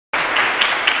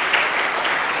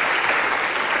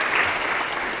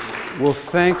Well,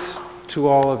 thanks to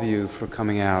all of you for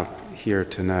coming out here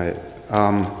tonight.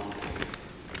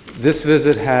 This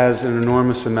visit has an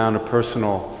enormous amount of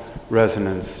personal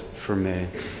resonance for me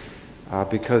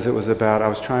because it was about, I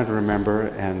was trying to remember,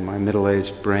 and my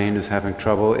middle-aged brain is having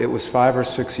trouble. It was 5 or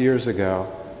 6 years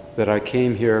ago that I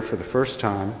came here for the first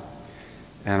time,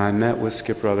 and I met with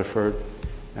Skip Rutherford,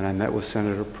 and I met with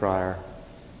Senator Pryor,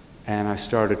 and I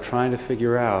started trying to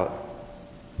figure out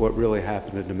what really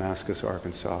happened in Damascus,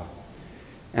 Arkansas.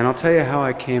 And I'll tell you how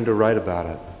I came to write about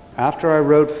it. After I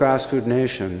wrote Fast Food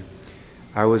Nation,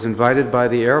 I was invited by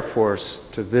the Air Force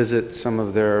to visit some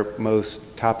of their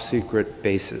most top-secret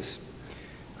bases.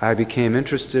 I became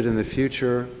interested in the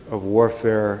future of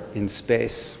warfare in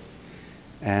space.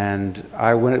 And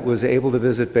I was able to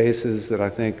visit bases that I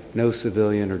think no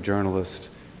civilian or journalist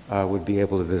would be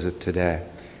able to visit today.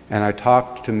 And I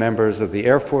talked to members of the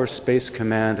Air Force Space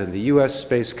Command and the U.S.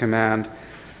 Space Command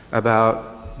about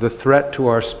the threat to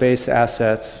our space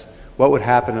assets, what would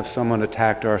happen if someone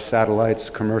attacked our satellites,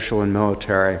 commercial and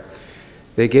military.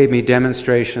 They gave me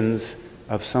demonstrations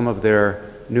of some of their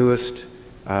newest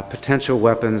potential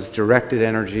weapons, directed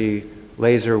energy,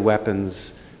 laser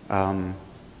weapons. But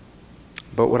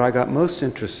what I got most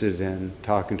interested in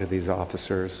talking to these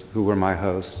officers, who were my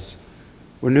hosts,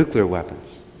 were nuclear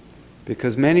weapons.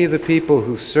 Because many of the people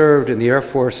who served in the Air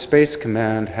Force Space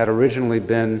Command had originally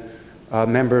been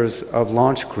members of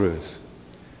launch crews,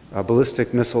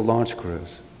 ballistic missile launch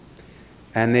crews.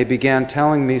 And they began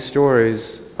telling me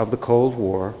stories of the Cold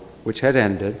War, which had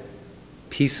ended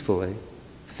peacefully,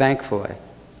 thankfully.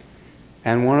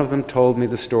 And one of them told me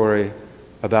the story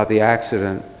about the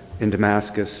accident in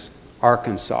Damascus,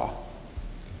 Arkansas.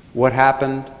 What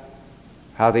happened,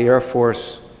 how the Air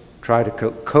Force tried to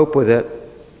cope with it,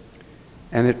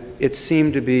 and it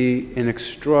seemed to be an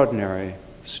extraordinary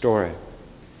story.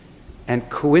 And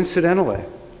coincidentally,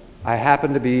 I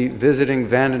happened to be visiting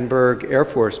Vandenberg Air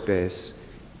Force Base,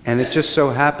 and it just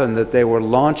so happened that they were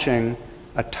launching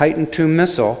a Titan II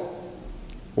missile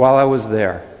while I was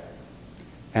there.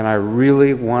 And I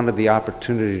really wanted the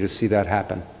opportunity to see that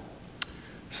happen.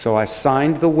 So I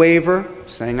signed the waiver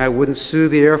saying I wouldn't sue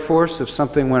the Air Force if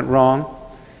something went wrong,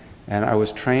 and I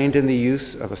was trained in the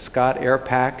use of a Scott Air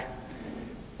Pack.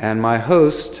 And my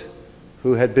host,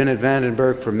 who had been at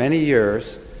Vandenberg for many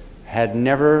years, had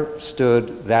never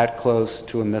stood that close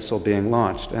to a missile being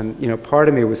launched. And you know, part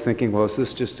of me was thinking, well, is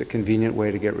this just a convenient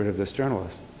way to get rid of this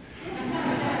journalist?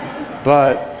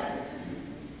 But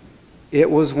it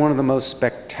was one of the most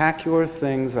spectacular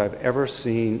things I've ever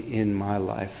seen in my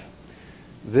life.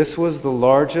 This was the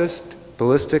largest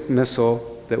ballistic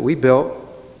missile that we built,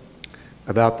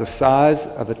 about the size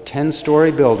of a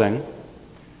 10-story building,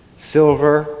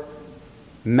 silver,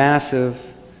 massive.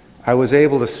 I was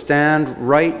able to stand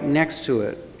right next to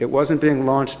it. It wasn't being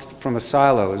launched from a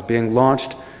silo. It was being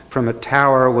launched from a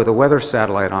tower with a weather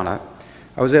satellite on it.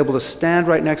 I was able to stand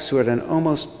right next to it and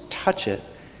almost touch it.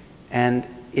 And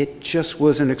it just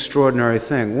was an extraordinary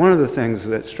thing. One of the things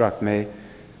that struck me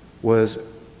was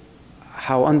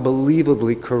how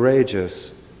unbelievably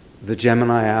courageous the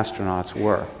Gemini astronauts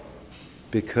were.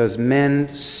 Because men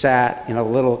sat in a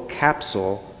little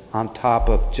capsule on top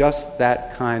of just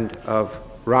that kind of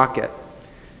rocket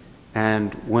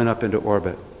and went up into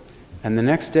orbit. And the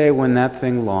next day when that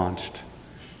thing launched,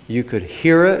 you could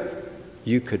hear it,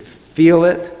 you could feel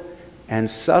it, and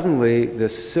suddenly the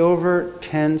silver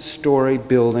 10-story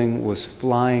building was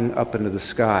flying up into the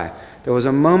sky. There was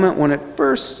a moment when it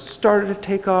first started to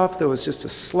take off, there was just a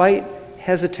slight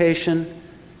hesitation,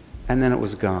 and then it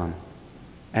was gone.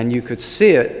 And you could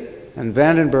see it, and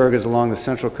Vandenberg is along the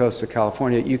central coast of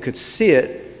California, you could see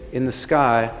it in the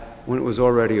sky when it was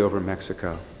already over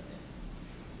Mexico.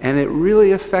 And it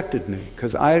really affected me,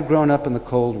 because I had grown up in the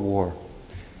Cold War,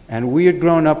 and we had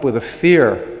grown up with a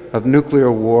fear of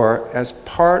nuclear war as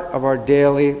part of our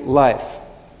daily life.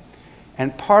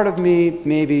 And part of me,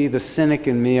 maybe the cynic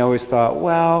in me, always thought,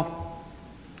 well,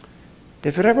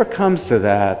 if it ever comes to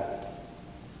that,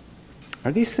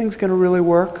 are these things going to really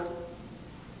work?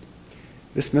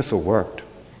 This missile worked.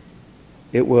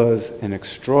 It was an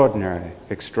extraordinary,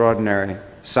 extraordinary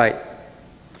sight.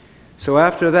 So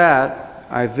after that,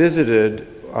 I visited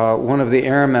one of the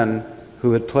airmen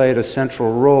who had played a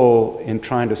central role in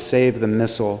trying to save the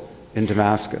missile in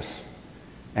Damascus.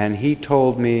 And he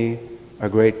told me a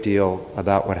great deal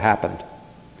about what happened.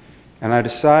 And I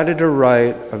decided to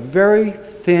write a very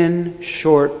thin,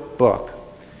 short book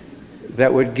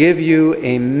that would give you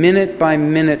a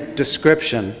minute-by-minute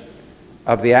description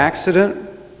of the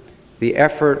accident, the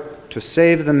effort to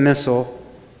save the missile,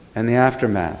 and the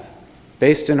aftermath,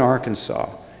 based in Arkansas.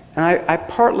 And I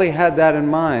partly had that in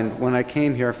mind when I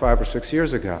came here 5 or 6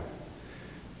 years ago.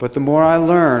 But the more I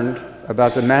learned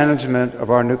about the management of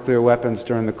our nuclear weapons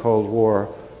during the Cold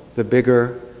War, the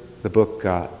bigger the book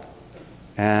got.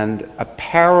 And a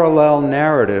parallel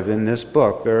narrative in this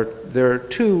book, there are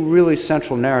two really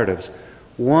central narratives.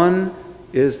 One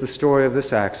is the story of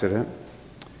this accident,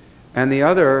 and the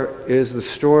other is the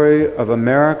story of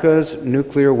America's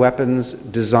nuclear weapons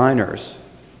designers,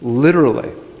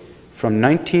 literally, from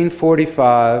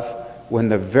 1945, when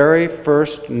the very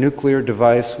first nuclear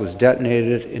device was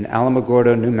detonated in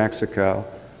Alamogordo, New Mexico,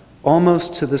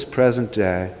 almost to this present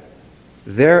day,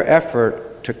 their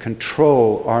effort to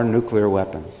control our nuclear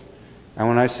weapons. And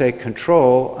when I say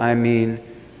control, I mean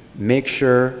make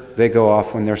sure they go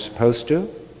off when they're supposed to,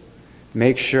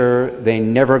 make sure they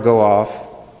never go off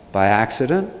by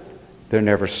accident, they're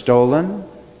never stolen,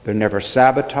 they're never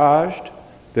sabotaged,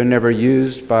 they're never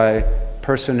used by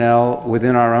personnel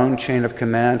within our own chain of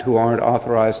command who aren't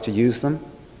authorized to use them.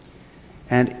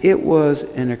 And it was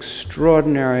an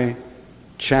extraordinary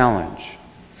challenge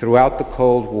throughout the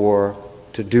Cold War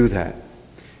to do that,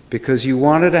 because you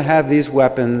wanted to have these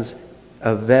weapons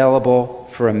available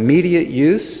for immediate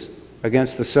use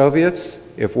against the Soviets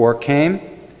if war came,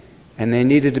 and they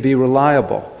needed to be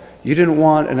reliable. You didn't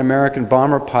want an American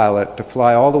bomber pilot to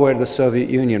fly all the way to the Soviet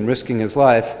Union risking his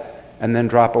life and then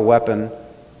drop a weapon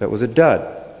that was a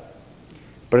dud.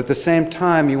 But at the same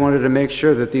time, you wanted to make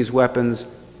sure that these weapons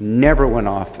never went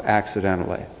off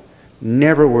accidentally,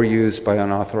 never were used by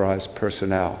unauthorized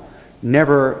personnel,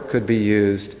 never could be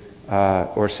used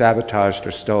or sabotaged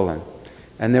or stolen.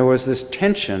 And there was this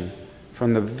tension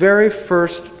from the very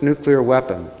first nuclear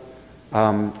weapon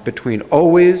between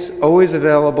always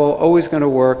available, always going to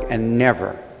work, and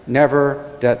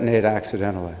never detonate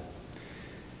accidentally.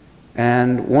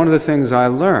 And one of the things I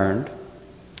learned,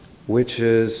 which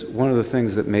is one of the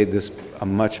things that made this a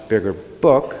much bigger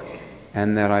book,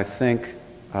 and that I think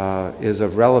is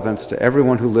of relevance to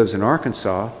everyone who lives in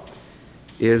Arkansas,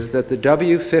 is that the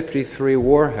W-53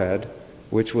 warhead,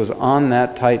 which was on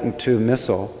that Titan II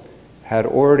missile, had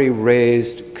already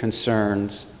raised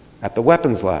concerns at the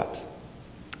weapons labs.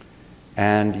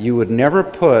 And you would never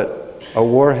put a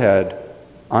warhead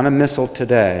on a missile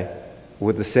today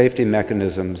with the safety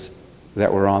mechanisms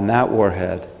that were on that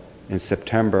warhead in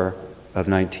September of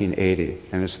 1980.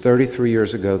 And it's 33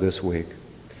 years ago this week.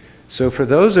 So for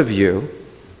those of you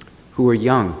who are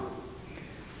young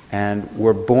and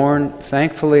were born,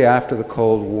 thankfully, after the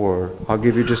Cold War, I'll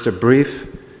give you just a brief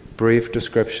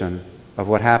description of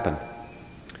what happened.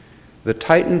 The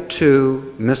Titan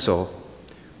II missile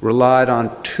relied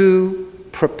on two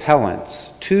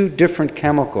propellants, two different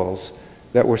chemicals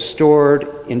that were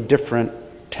stored in different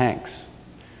tanks.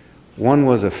 One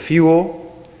was a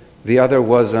fuel, the other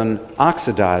was an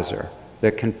oxidizer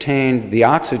that contained the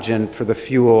oxygen for the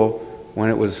fuel when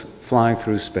it was flying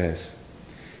through space.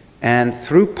 And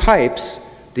through pipes,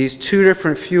 these two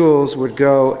different fuels would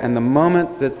go, and the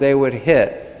moment that they would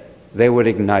hit, they would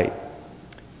ignite.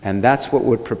 And that's what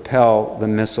would propel the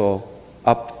missile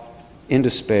up into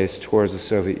space towards the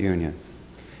Soviet Union.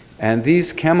 And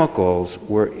these chemicals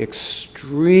were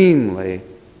extremely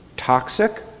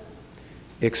toxic,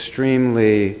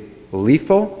 extremely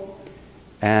lethal,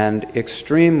 and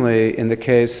extremely, in the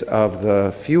case of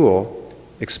the fuel,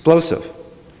 explosive.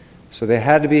 So they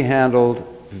had to be handled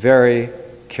very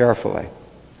carefully.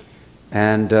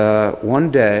 And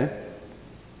one day,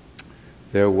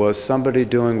 there was somebody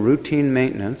doing routine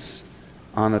maintenance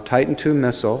on a Titan II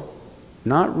missile,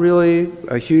 not really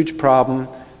a huge problem,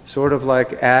 sort of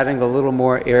like adding a little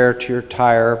more air to your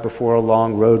tire before a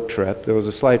long road trip. There was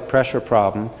a slight pressure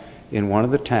problem in one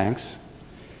of the tanks.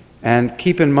 And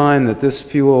keep in mind that this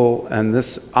fuel and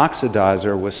this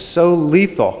oxidizer was so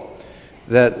lethal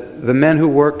that the men who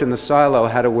worked in the silo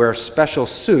had to wear special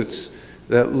suits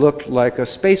that looked like a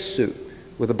spacesuit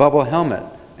with a bubble helmet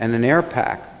and an air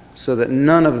pack, so that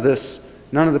none of the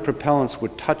propellants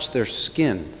would touch their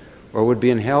skin or would be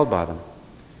inhaled by them.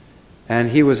 And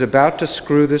he was about to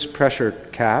screw this pressure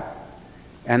cap,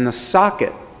 and the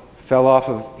socket fell off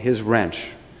of his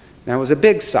wrench. Now, it was a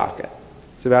big socket.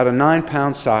 It's about a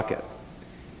 9-pound socket.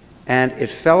 And it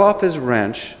fell off his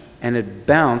wrench, and it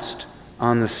bounced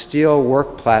on the steel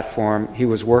work platform he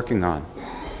was working on.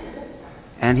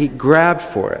 And he grabbed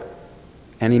for it,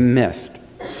 and he missed.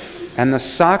 And the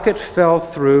socket fell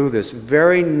through this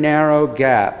very narrow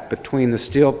gap between the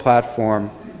steel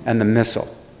platform and the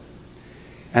missile.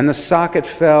 And the socket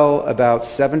fell about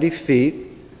 70 feet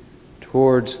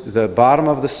towards the bottom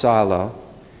of the silo.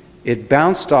 It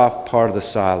bounced off part of the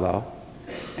silo,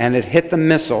 and it hit the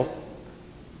missile,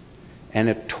 and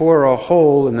it tore a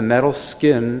hole in the metal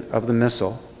skin of the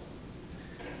missile,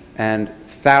 and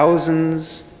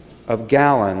thousands of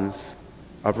gallons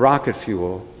of rocket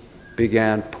fuel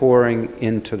began pouring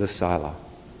into the silo.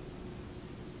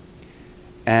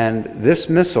 And this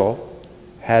missile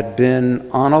had been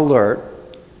on alert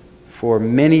for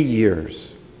many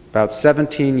years, about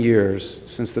 17 years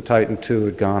since the Titan II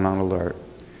had gone on alert.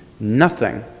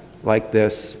 Nothing like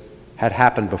this had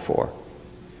happened before.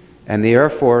 And the Air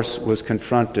Force was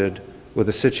confronted with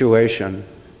a situation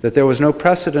that there was no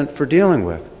precedent for dealing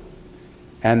with.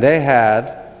 And they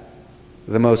had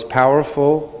the most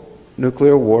powerful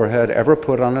nuclear warhead ever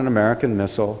put on an American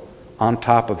missile on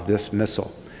top of this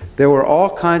missile. There were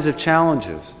all kinds of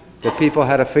challenges that people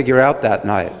had to figure out that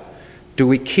night. Do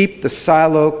we keep the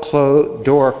silo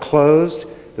door closed?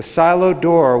 The silo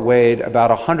door weighed about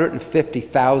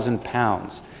 150,000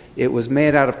 pounds. It was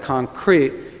made out of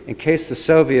concrete. In case the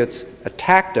Soviets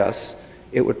attacked us,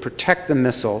 it would protect the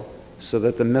missile so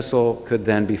that the missile could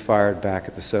then be fired back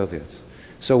at the Soviets.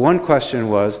 So one question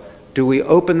was, do we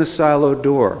open the silo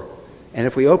door? And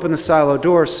if we open the silo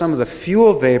door, some of the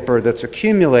fuel vapor that's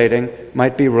accumulating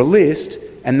might be released,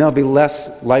 and there'll be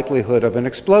less likelihood of an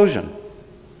explosion.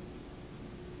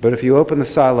 But if you open the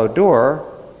silo door,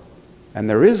 and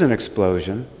there is an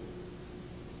explosion,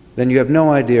 then you have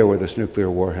no idea where this nuclear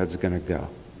warhead's going to go.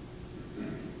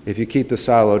 If you keep the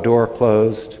silo door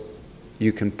closed,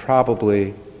 you can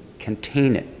probably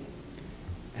contain it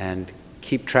and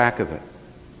keep track of it.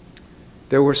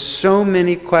 There were so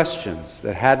many questions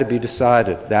that had to be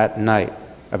decided that night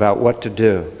about what to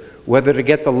do, whether to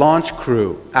get the launch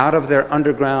crew out of their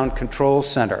underground control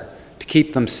center to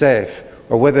keep them safe,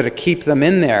 or whether to keep them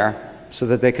in there so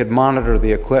that they could monitor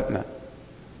the equipment,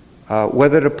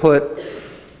 whether to put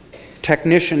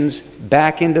technicians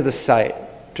back into the site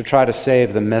to try to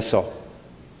save the missile.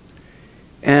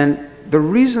 And the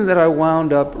reason that I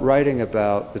wound up writing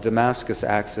about the Damascus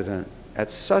accident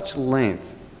at such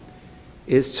length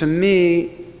is, to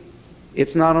me,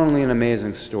 it's not only an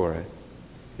amazing story,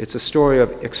 it's a story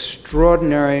of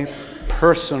extraordinary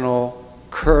personal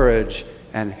courage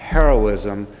and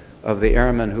heroism of the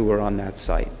airmen who were on that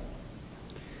site.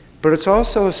 But it's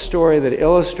also a story that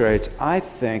illustrates, I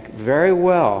think, very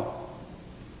well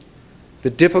the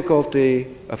difficulty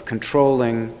of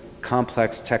controlling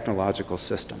complex technological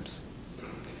systems.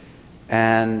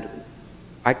 And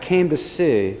I came to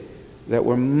see that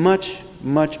we're much,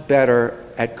 much better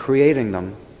at creating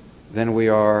them than we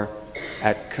are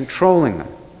at controlling them.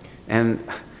 And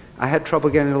I had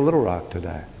trouble getting to Little Rock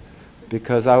today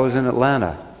because I was in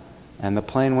Atlanta and the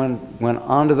plane went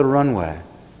onto the runway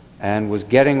and was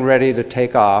getting ready to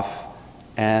take off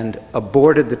and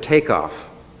aborted the takeoff.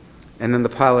 And then the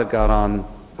pilot got on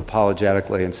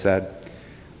apologetically and said,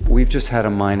 "We've just had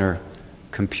a minor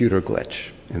computer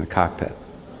glitch in the cockpit."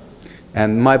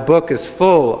 And my book is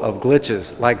full of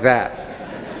glitches like that.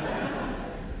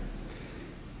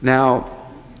 Now,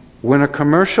 when a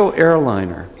commercial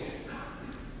airliner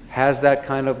has that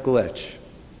kind of glitch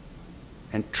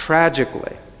and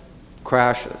tragically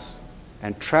crashes,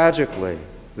 and tragically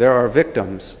there are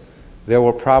victims, there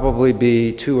will probably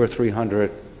be 200 or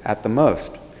 300 at the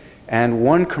most. And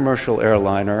one commercial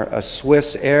airliner, a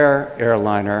Swiss Air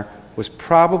airliner, was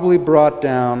probably brought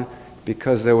down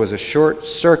because there was a short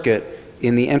circuit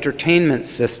in the entertainment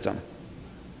system,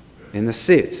 in the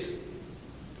seats.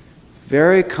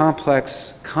 Very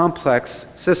complex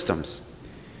systems.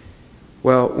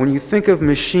 Well, when you think of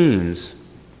machines,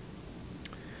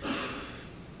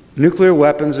 nuclear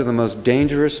weapons are the most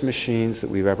dangerous machines that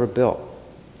we've ever built.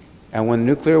 And when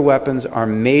nuclear weapons are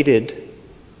mated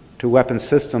to weapon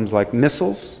systems like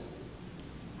missiles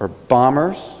or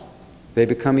bombers, they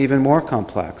become even more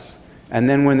complex. And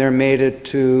then when they're mated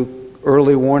to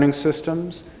early warning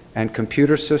systems and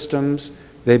computer systems,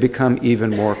 they become even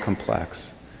more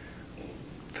complex.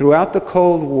 Throughout the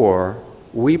Cold War,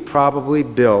 we probably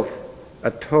built a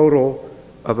total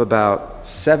of about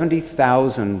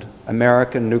 70,000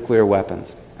 American nuclear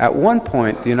weapons. At one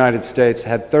point, the United States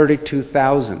had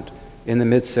 32,000 in the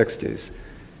mid-60s.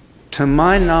 To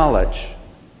my knowledge,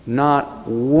 not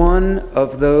one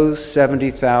of those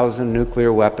 70,000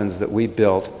 nuclear weapons that we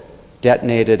built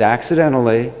detonated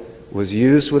accidentally, was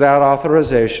used without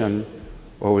authorization,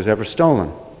 or was ever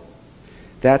stolen.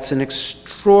 That's an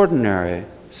extraordinary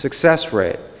success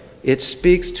rate. It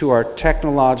speaks to our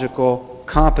technological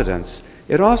competence.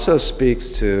 It also speaks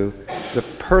to the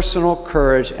personal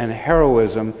courage and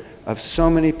heroism of so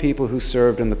many people who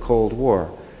served in the Cold War.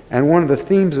 And one of the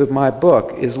themes of my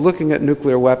book is looking at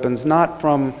nuclear weapons not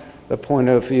from the point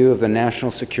of view of the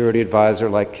national security advisor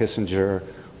like Kissinger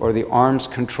or the arms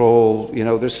control. You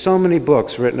know, there's so many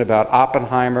books written about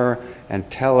Oppenheimer and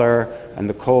Teller and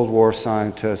the Cold War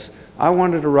scientists. I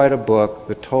wanted to write a book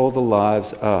that told the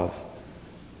lives of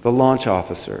the launch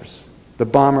officers, the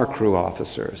bomber crew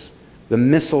officers, the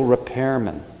missile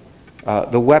repairmen,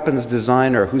 the weapons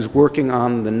designer who's working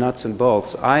on the nuts and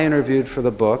bolts. I interviewed for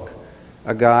the book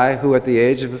a guy who at the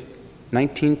age of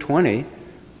 1920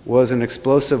 was an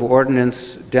explosive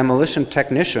ordnance demolition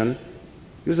technician.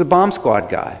 He was a bomb squad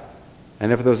guy.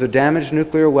 And if there was a damaged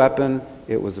nuclear weapon,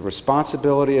 it was the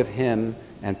responsibility of him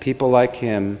and people like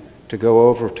him to go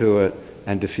over to it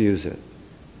and defuse it.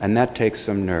 And that takes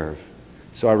some nerve.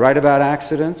 So I write about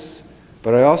accidents,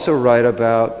 but I also write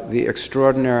about the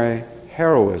extraordinary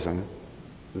heroism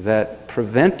that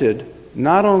prevented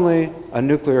not only a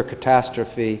nuclear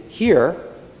catastrophe here,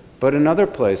 but in other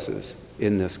places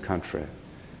in this country.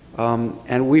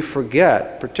 And we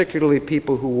forget, particularly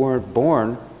people who weren't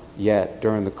born yet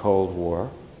during the Cold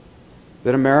War,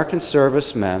 that American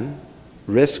servicemen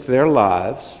risked their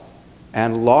lives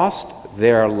and lost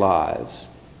their lives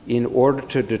in order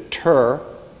to deter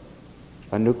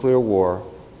a nuclear war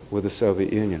with the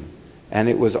Soviet Union. And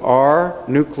it was our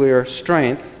nuclear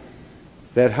strength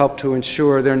that helped to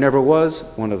ensure there never was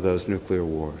one of those nuclear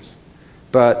wars.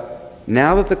 But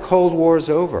now that the Cold War is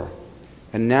over,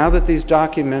 and now that these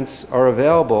documents are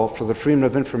available for the Freedom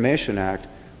of Information Act,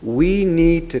 we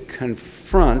need to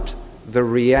confront the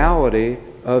reality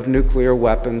of nuclear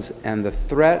weapons and the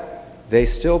threat they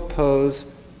still pose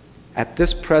at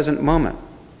this present moment.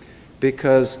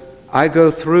 Because I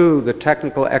go through the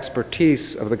technical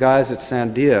expertise of the guys at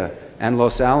Sandia and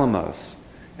Los Alamos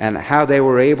and how they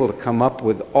were able to come up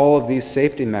with all of these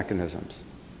safety mechanisms.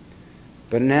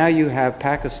 But now you have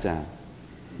Pakistan.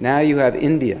 Now you have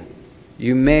India.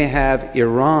 You may have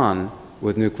Iran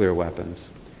with nuclear weapons.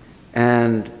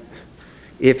 And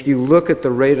if you look at the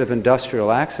rate of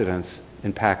industrial accidents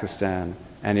in Pakistan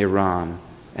and Iran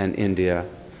and India,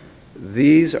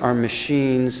 these are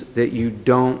machines that you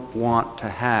don't want to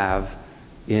have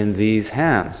in these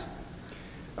hands.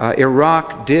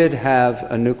 Iraq did have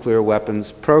a nuclear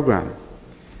weapons program.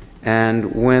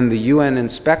 And when the UN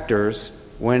inspectors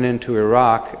went into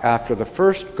Iraq after the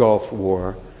first Gulf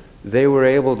War, they were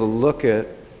able to look at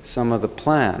some of the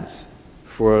plans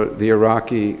for the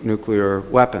Iraqi nuclear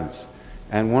weapons.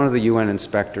 And one of the UN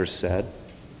inspectors said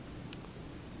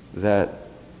that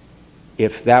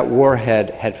if that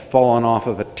warhead had fallen off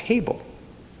of a table,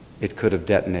 it could have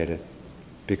detonated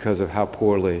because of how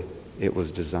poorly it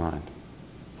was designed.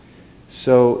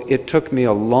 So it took me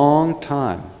a long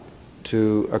time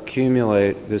to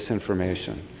accumulate this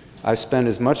information. I spent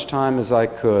as much time as I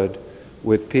could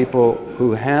with people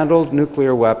who handled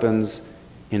nuclear weapons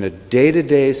in a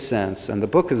day-to-day sense, and the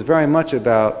book is very much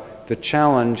about the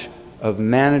challenge of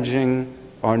managing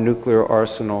our nuclear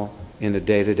arsenal in a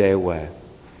day-to-day way.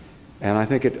 And I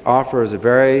think it offers a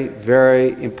very, very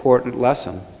important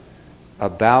lesson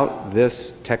about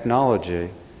this technology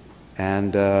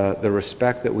and the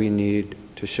respect that we need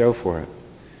to show for it.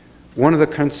 One of the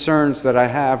concerns that I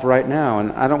have right now,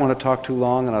 and I don't want to talk too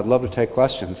long and I'd love to take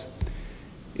questions,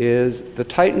 is the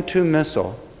Titan II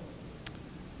missile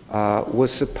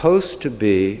was supposed to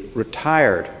be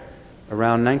retired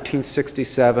around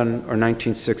 1967 or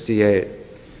 1968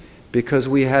 because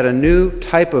we had a new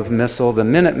type of missile, the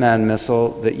Minuteman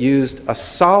missile, that used a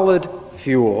solid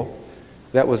fuel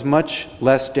that was much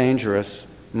less dangerous,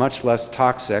 much less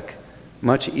toxic,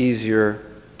 much easier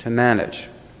to manage.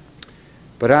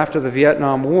 But after the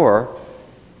Vietnam War,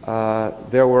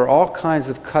 there were all kinds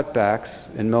of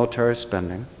cutbacks in military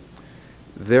spending.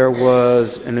 There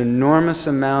was an enormous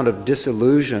amount of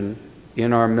disillusion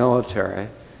in our military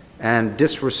and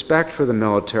disrespect for the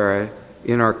military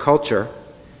in our culture,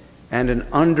 and an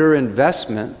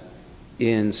underinvestment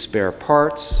in spare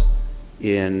parts,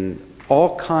 in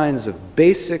all kinds of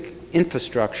basic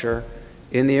infrastructure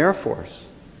in the Air Force.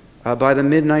 By the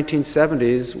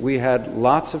mid-1970s, we had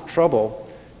lots of trouble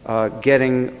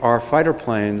getting our fighter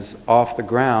planes off the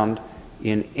ground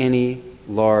in any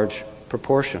large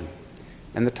proportion.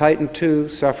 And the Titan II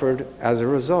suffered as a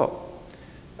result.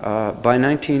 By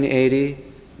 1980,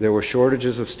 there were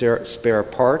shortages of spare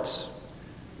parts.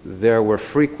 There were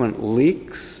frequent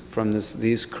leaks from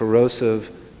these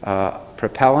corrosive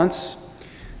propellants.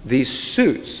 These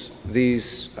suits,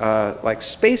 these like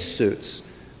space suits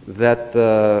that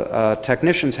the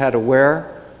technicians had to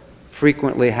wear,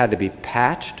 frequently had to be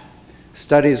patched.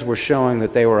 Studies were showing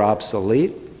that they were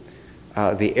obsolete.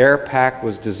 The air pack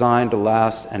was designed to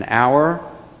last an hour,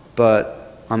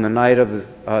 but on the night of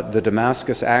the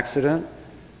Damascus accident,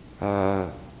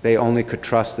 they only could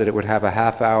trust that it would have a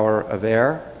half hour of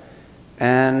air.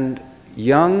 And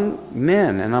young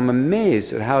men, and I'm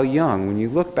amazed at how young, when you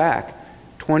look back,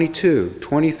 22,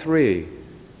 23,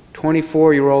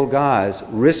 24-year-old guys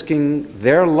risking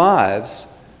their lives,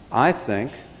 I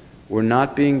think, were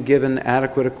not being given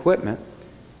adequate equipment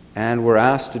and were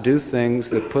asked to do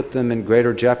things that put them in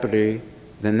greater jeopardy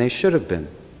than they should have been.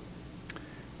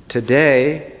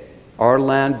 Today, our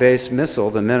land-based missile,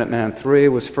 the Minuteman III,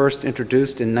 was first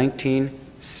introduced in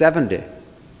 1970.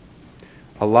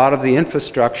 A lot of the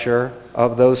infrastructure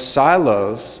of those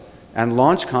silos and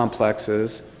launch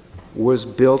complexes was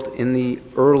built in the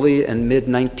early and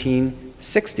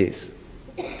mid-1960s.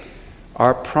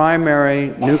 Our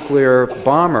primary nuclear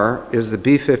bomber is the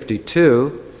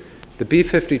B-52. The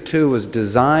B-52 was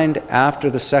designed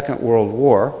after the Second World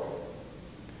War,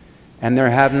 and there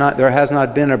has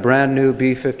not been a brand new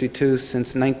B-52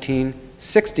 since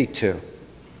 1962.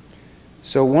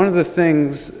 So one of the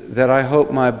things that I hope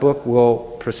my book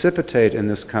will precipitate in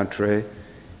this country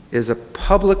is a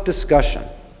public discussion.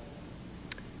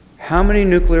 How many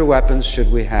nuclear weapons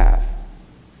should we have?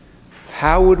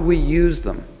 How would we use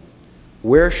them?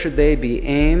 Where should they be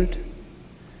aimed?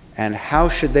 And how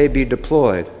should they be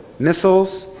deployed?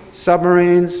 Missiles,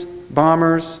 submarines,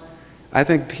 bombers? I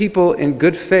think people in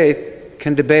good faith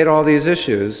can debate all these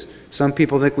issues. Some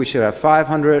people think we should have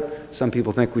 500, some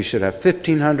people think we should have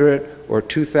 1,500 or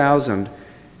 2,000.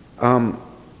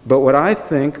 But what I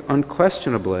think,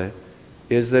 unquestionably,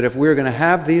 is that if we're going to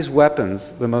have these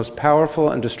weapons, the most powerful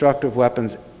and destructive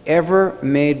weapons ever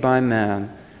made by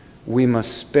man, we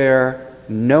must spare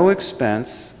no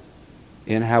expense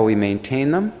in how we maintain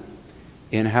them,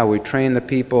 in how we train the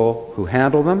people who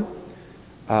handle them,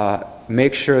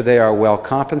 make sure they are well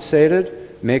compensated,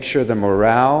 make sure the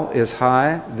morale is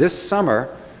high. This summer,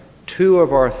 2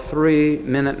 of our 3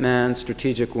 Minuteman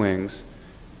strategic wings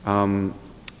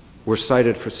were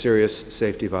cited for serious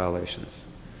safety violations.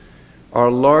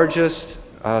 Our largest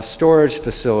storage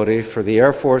facility for the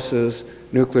Air Force's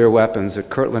nuclear weapons at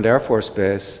Kirtland Air Force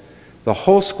Base, the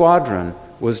whole squadron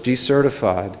was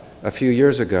decertified a few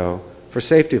years ago for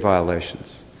safety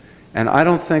violations. And I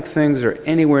don't think things are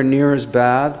anywhere near as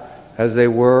bad as they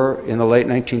were in the late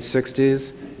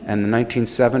 1960s and the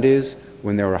 1970s,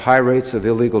 when there were high rates of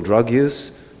illegal drug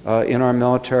use in our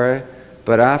military.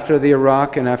 But after the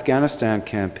Iraq and Afghanistan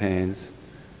campaigns,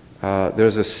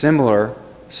 there's a similar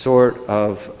sort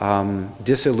of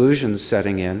disillusion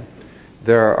setting in.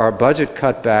 There are budget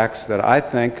cutbacks that I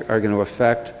think are going to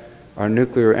affect our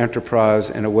nuclear enterprise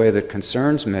in a way that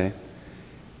concerns me.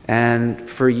 And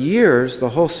for years, the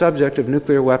whole subject of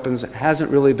nuclear weapons hasn't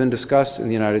really been discussed in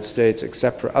the United States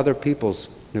except for other people's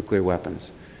nuclear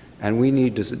weapons. And we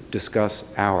need to discuss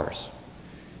ours.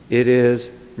 It is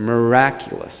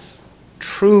miraculous,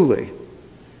 truly,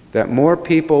 that more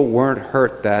people weren't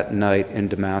hurt that night in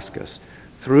Damascus.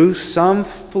 Through some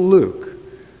fluke,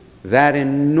 that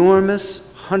enormous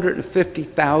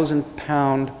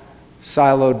 150,000-pound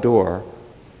silo door,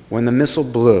 when the missile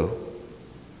blew,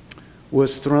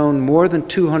 was thrown more than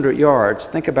 200 yards.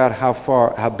 Think about how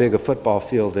big a football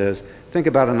field is. Think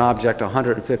about an object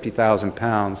 150,000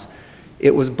 pounds.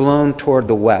 It was blown toward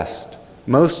the west.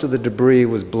 Most of the debris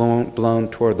was blown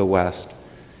toward the west.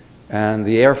 And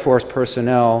the Air Force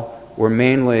personnel were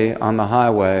mainly on the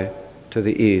highway to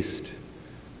the east.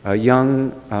 A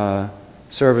young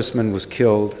serviceman was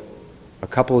killed. A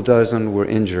couple of dozen were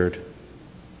injured.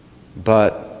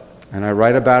 But, and I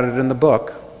write about it in the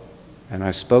book, and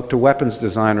I spoke to weapons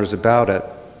designers about it,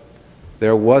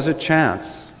 there was a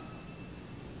chance,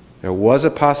 there was a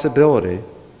possibility,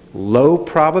 low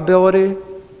probability,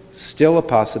 still a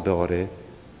possibility,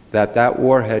 that that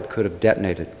warhead could have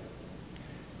detonated.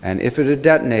 And if it had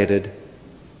detonated,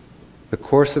 the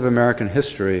course of American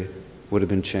history would have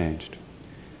been changed.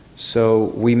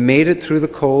 So we made it through the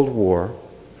Cold War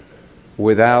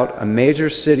without a major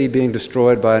city being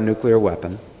destroyed by a nuclear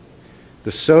weapon.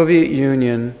 The Soviet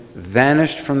Union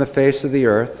vanished from the face of the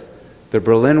earth. The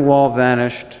Berlin Wall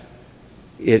vanished.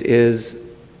 It is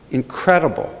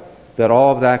incredible that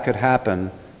all of that could happen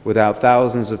without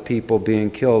thousands of people being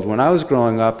killed. When I was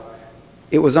growing up,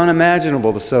 it was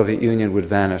unimaginable the Soviet Union would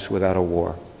vanish without a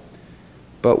war.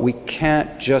 But we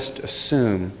can't just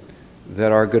assume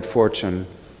that our good fortune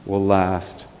will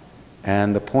last.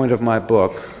 And the point of my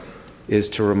book is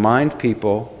to remind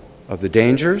people of the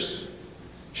dangers,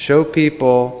 show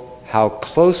people how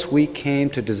close we came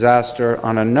to disaster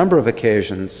on a number of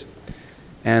occasions,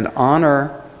 and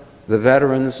honor the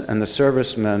veterans and the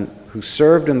servicemen who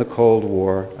served in the Cold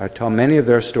War. I tell many of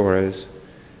their stories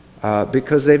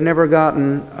because they've never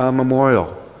gotten a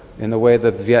memorial in the way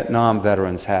that the Vietnam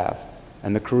veterans have,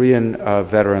 and the Korean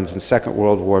veterans and Second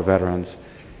World War veterans.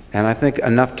 And I think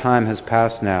enough time has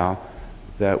passed now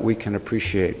that we can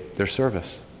appreciate their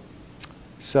service.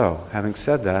 So, having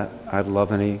said that, I'd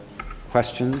love any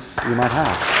questions you might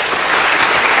have.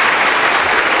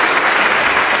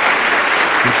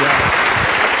 Good job.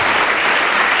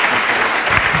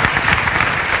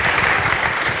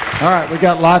 All right, we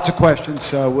got lots of questions,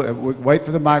 so wait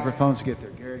for the microphones to get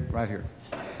there. Gary, right here.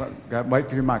 Wait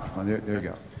for your microphone. There you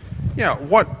go. Yeah,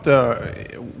 what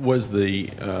was the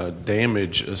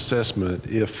damage assessment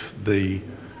if the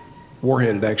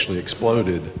warhead had actually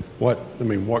exploded?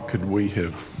 What could we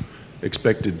have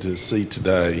expected to see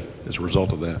today as a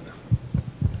result of that?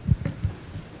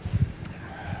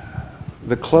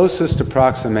 The closest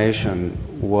approximation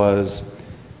was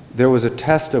there was a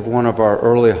test of one of our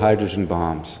early hydrogen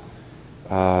bombs.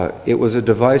 It was a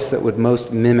device that would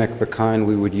most mimic the kind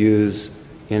we would use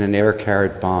in an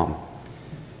air-carried bomb.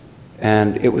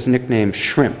 And it was nicknamed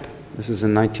Shrimp. This is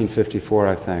in 1954,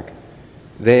 I think.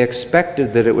 They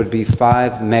expected that it would be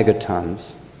 5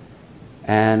 megatons.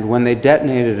 And when they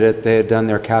detonated it, they had done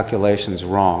their calculations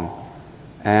wrong.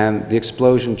 And the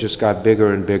explosion just got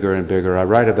bigger and bigger and bigger. I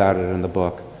write about it in the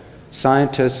book.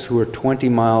 Scientists who were 20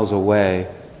 miles away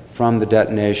from the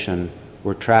detonation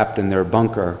were trapped in their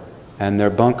bunker. And their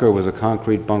bunker was a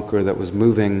concrete bunker that was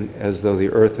moving as though the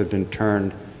earth had been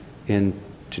turned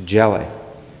into jelly.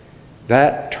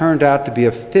 That turned out to be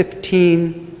a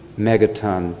 15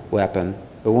 megaton weapon.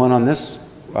 The one on this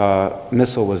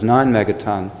missile was 9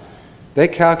 megaton. They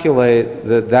calculate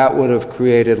that that would have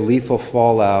created lethal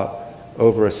fallout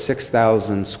over a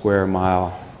 6,000 square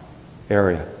mile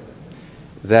area.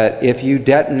 That if you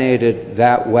detonated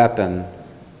that weapon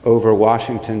over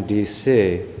Washington,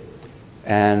 D.C.,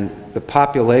 and the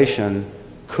population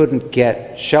couldn't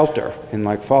get shelter in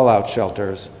like fallout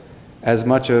shelters, as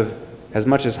much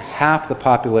as half the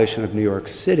population of New York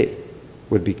City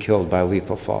would be killed by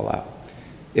lethal fallout.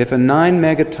 If a 9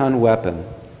 megaton weapon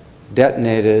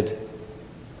detonated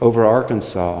over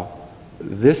Arkansas,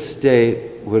 this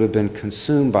state would have been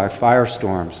consumed by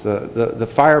firestorms. The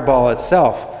fireball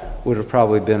itself would have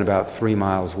probably been about 3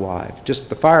 miles wide, just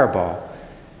the fireball.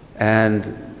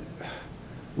 And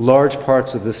large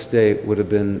parts of the state would have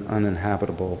been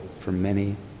uninhabitable for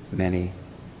many, many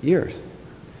years.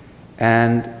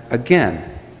 And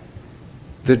again,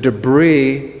 the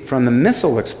debris from the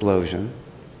missile explosion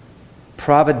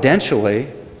providentially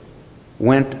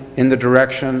went in the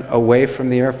direction away from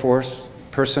the Air Force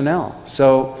personnel.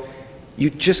 So you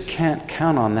just can't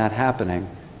count on that happening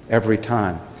every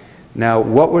time. Now,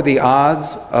 what were the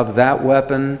odds of that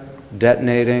weapon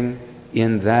detonating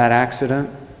in that accident?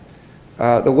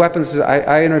 The weapons,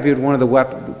 I interviewed one of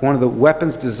the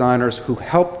weapons designers who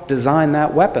helped design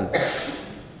that weapon.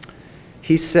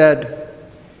 He said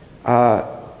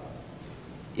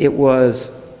it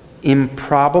was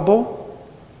improbable,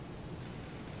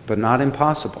 but not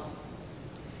impossible.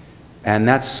 And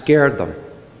that scared them,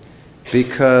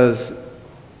 because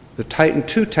the Titan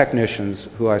II technicians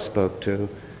who I spoke to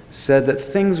said that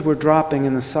things were dropping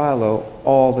in the silo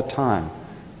all the time.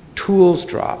 Tools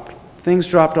dropped. Things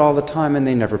dropped all the time, and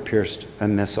they never pierced a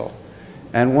missile.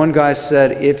 And one guy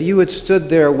said, if you had stood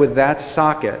there with that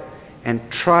socket and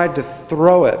tried to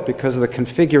throw it because of the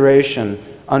configuration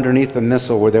underneath the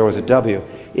missile where there was a W,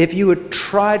 if you had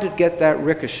tried to get that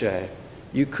ricochet,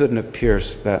 you couldn't have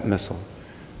pierced that missile.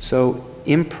 So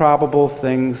improbable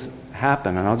things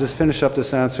happen. And I'll just finish up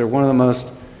this answer. One of the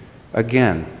most,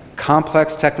 again,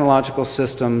 complex technological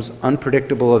systems,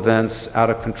 unpredictable events, out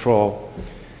of control.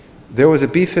 There was a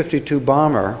B-52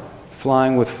 bomber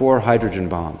flying with 4 hydrogen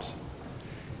bombs,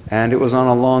 and it was on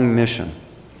a long mission.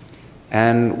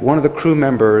 And one of the crew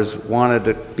members wanted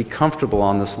to be comfortable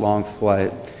on this long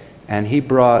flight, and he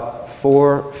brought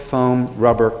 4 foam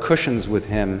rubber cushions with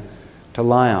him to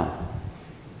lie on.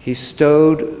 He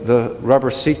stowed the rubber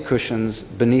seat cushions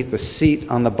beneath the seat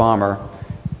on the bomber,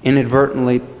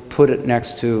 inadvertently put it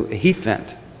next to a heat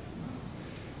vent.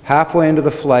 Halfway into the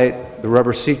flight, the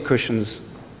rubber seat cushions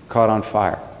caught on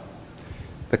fire.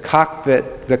 The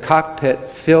cockpit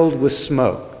filled with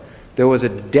smoke. There was a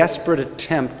desperate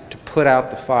attempt to put out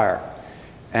the fire.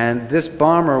 And this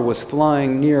bomber was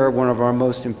flying near one of our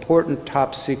most important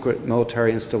top secret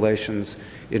military installations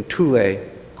in Thule,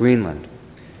 Greenland.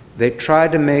 They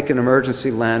tried to make an emergency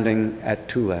landing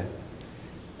at Thule,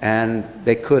 and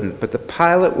they couldn't. But the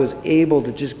pilot was able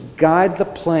to just guide the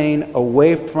plane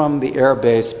away from the air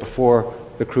base before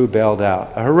the crew bailed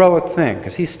out. A heroic thing,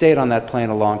 because he stayed on that plane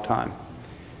a long time.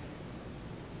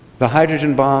 The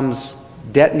hydrogen bombs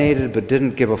detonated but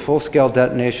didn't give a full-scale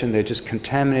detonation. They just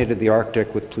contaminated the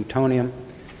Arctic with plutonium.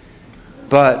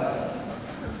 But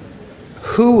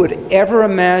who would ever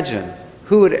imagine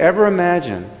who would ever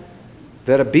imagine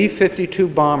that a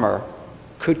B-52 bomber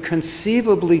could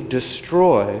conceivably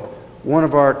destroy one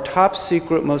of our top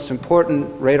secret, most important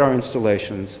radar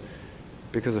installations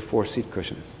because of 4 seat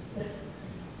cushions?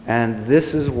 And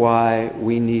this is why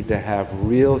we need to have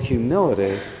real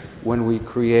humility when we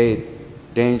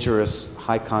create dangerous,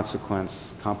 high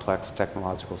consequence, complex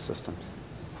technological systems.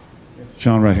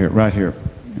 Sean, right here, right here.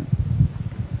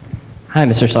 Hi,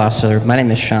 Mr. Schlosser. My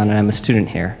name is Sean, and I'm a student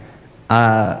here.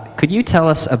 Could you tell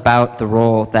us about the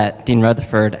role that Dean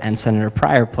Rutherford and Senator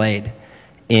Pryor played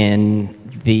in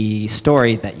the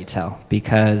story that you tell?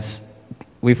 Because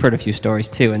we've heard a few stories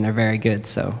too, and they're very good,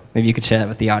 so maybe you could share that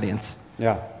with the audience.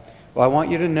 Yeah. Well, I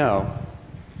want you to know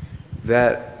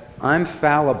that I'm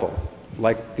fallible,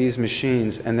 like these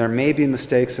machines, and there may be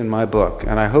mistakes in my book,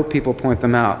 and I hope people point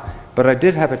them out, but I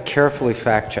did have it carefully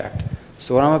fact-checked.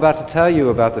 So what I'm about to tell you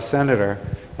about the senator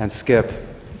and Skip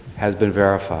has been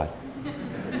verified.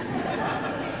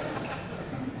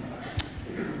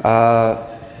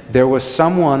 There was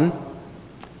someone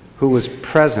who was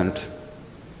present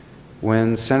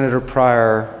when Senator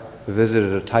Pryor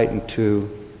visited a Titan II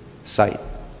site.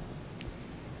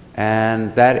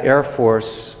 And that Air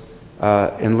Force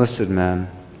enlisted men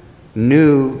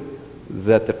knew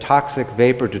that the toxic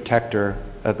vapor detector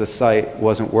at the site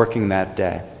wasn't working that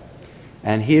day.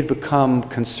 And he had become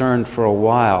concerned for a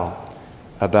while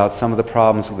about some of the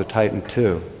problems with the Titan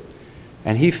II.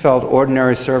 And he felt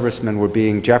ordinary servicemen were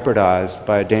being jeopardized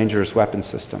by a dangerous weapon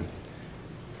system.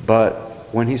 But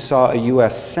when he saw a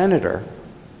U.S. senator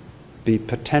be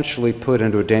potentially put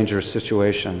into a dangerous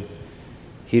situation,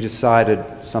 he decided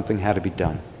something had to be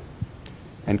done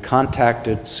and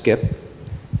contacted Skip,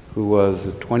 who was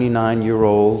a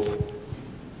 29-year-old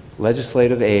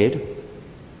legislative aide,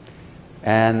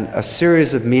 and a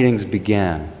series of meetings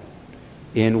began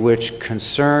in which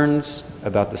concerns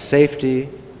about the safety,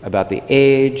 about the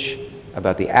age,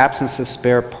 about the absence of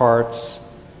spare parts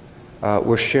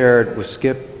were shared with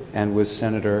Skip and with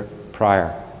Senator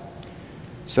Pryor.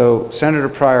 So Senator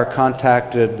Pryor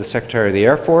contacted the Secretary of the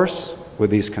Air Force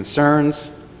with these concerns,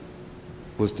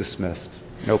 was dismissed.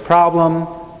 No problem,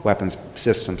 weapons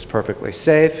systems perfectly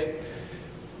safe.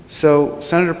 So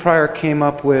Senator Pryor came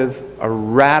up with a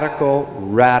radical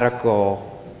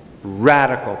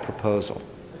proposal.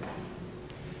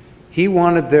 He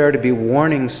wanted there to be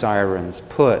warning sirens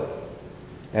put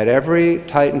at every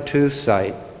Titan II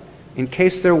site in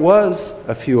case there was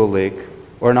a fuel leak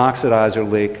or an oxidizer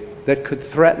leak that could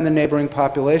threaten the neighboring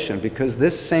population, because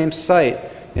this same site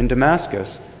in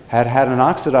Damascus had had an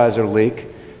oxidizer leak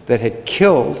that had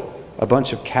killed a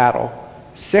bunch of cattle,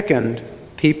 sickened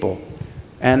people,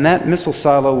 and that missile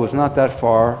silo was not that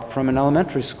far from an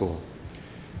elementary school.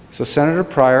 So Senator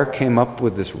Pryor came up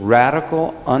with this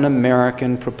radical,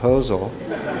 un-American proposal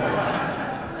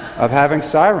of having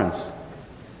sirens.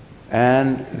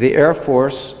 And the Air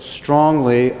Force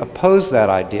strongly opposed that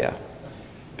idea,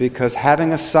 because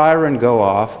having a siren go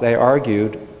off, they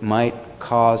argued, might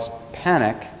cause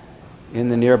panic in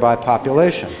the nearby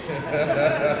population.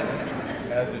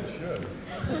 As it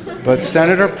should. But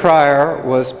Senator Pryor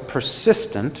was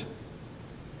persistent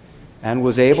and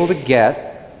was able to get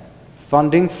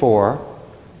funding for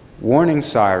warning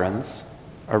sirens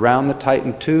around the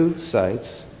Titan II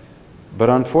sites, but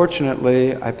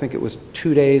unfortunately, I think it was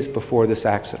 2 days before this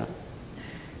accident,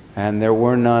 and there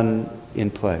were none in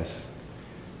place.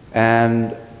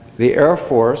 And the Air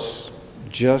Force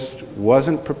just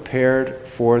wasn't prepared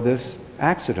for this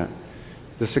accident.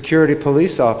 The security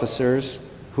police officers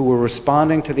who were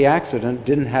responding to the accident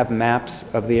didn't have maps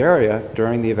of the area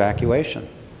during the evacuation.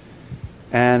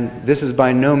 And this is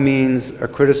by no means a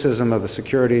criticism of the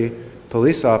security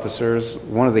police officers.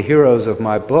 One of the heroes of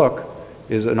my book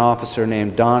is an officer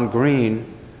named Don Green,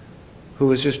 who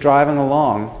was just driving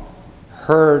along,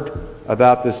 heard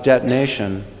about this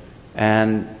detonation,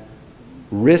 and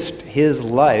risked his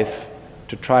life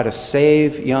to try to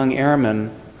save young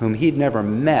airmen whom he'd never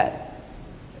met.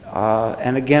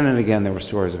 And again there were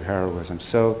stories of heroism.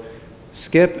 So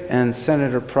Skip and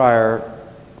Senator Pryor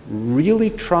really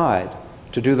tried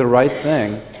to do the right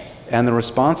thing and the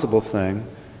responsible thing,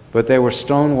 but they were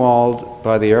stonewalled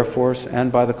by the Air Force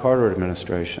and by the Carter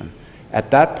administration.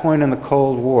 At that point in the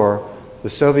Cold War, the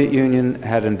Soviet Union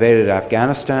had invaded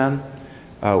Afghanistan.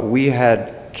 We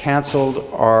had canceled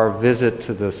our visit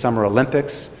to the Summer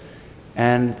Olympics,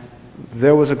 and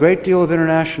there was a great deal of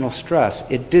international stress.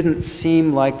 It didn't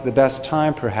seem like the best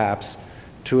time, perhaps,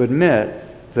 to admit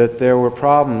that there were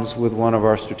problems with one of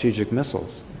our strategic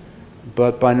missiles.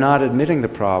 But by not admitting the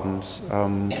problems,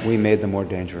 we made them more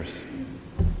dangerous.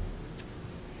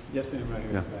 Yes, ma'am, right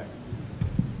here. Yeah. Back.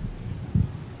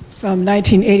 From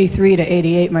 1983 to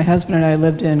 88, my husband and I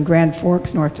lived in Grand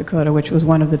Forks, North Dakota, which was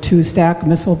one of the 2 SAC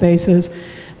missile bases,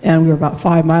 and we were about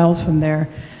 5 miles from there.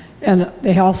 And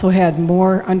they also had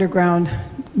more underground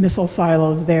missile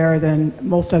silos there than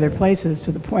most other places,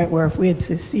 to the point where if we had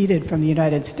seceded from the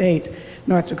United States,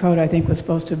 North Dakota, I think, was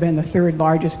supposed to have been the 3rd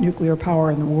largest nuclear power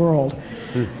in the world.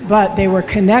 But they were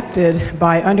connected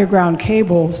by underground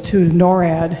cables to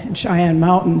NORAD in Cheyenne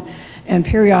Mountain, and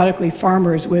periodically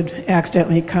farmers would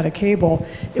accidentally cut a cable.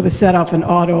 It would set off an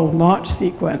auto launch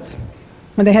sequence.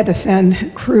 And they had to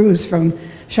send crews from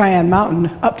Cheyenne Mountain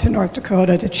up to North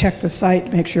Dakota to check the site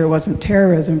to make sure it wasn't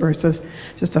terrorism versus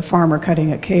just a farmer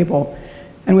cutting a cable.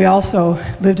 And we also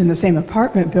lived in the same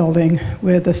apartment building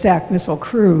with the SAC missile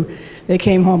crew. They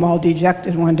came home all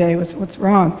dejected one day. What's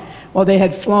wrong? Well, they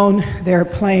had flown their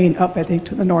plane up, I think,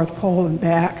 to the North Pole and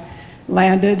back,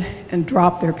 landed and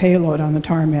dropped their payload on the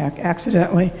tarmac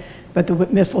accidentally, but the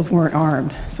missiles weren't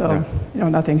armed. So,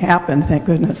 nothing happened, thank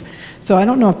goodness. So I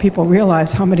don't know if people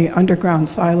realize how many underground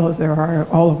silos there are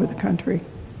all over the country.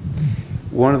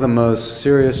 One of the most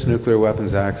serious nuclear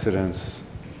weapons accidents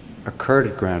occurred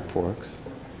at Grand Forks,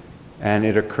 and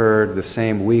it occurred the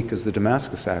same week as the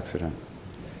Damascus accident.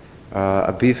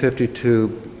 A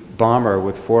B-52 bomber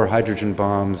with 4 hydrogen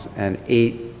bombs and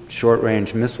 8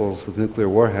 short-range missiles with nuclear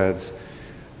warheads,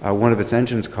 one of its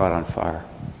engines caught on fire.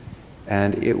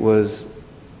 And it was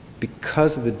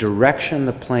because of the direction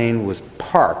the plane was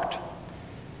parked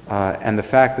and the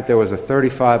fact that there was a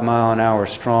 35-mile-an-hour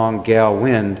strong gale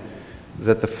wind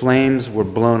that the flames were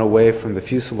blown away from the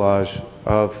fuselage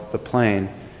of the plane,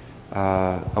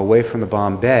 away from the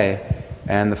bomb bay,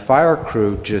 and the fire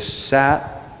crew just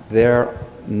sat there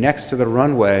next to the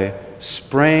runway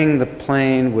spraying the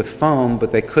plane with foam,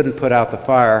 but they couldn't put out the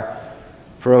fire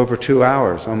for over 2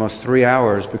 hours, almost 3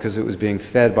 hours, because it was being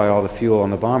fed by all the fuel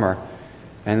on the bomber.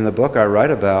 And in the book I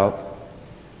write about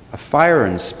a fire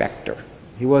inspector.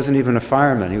 He wasn't even a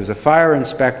fireman. He was a fire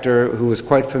inspector who was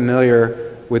quite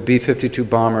familiar with B-52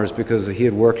 bombers because he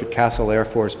had worked at Castle Air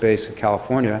Force Base in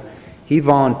California. He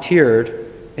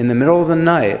volunteered in the middle of the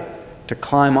night to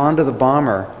climb onto the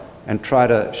bomber and try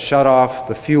to shut off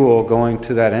the fuel going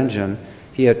to that engine.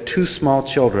 He had 2 small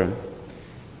children.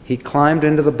 He climbed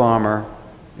into the bomber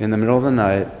in the middle of the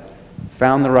night,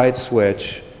 found the right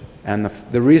switch, and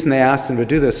the reason they asked him to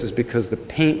do this is because the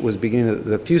paint was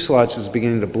the fuselage was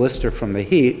beginning to blister from the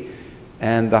heat,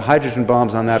 and the hydrogen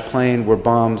bombs on that plane were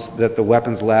bombs that the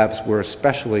weapons labs were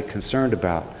especially concerned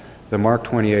about, the Mark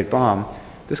 28 bomb.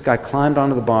 This guy climbed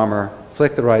onto the bomber,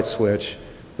 flicked the right switch,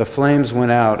 the flames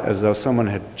went out as though someone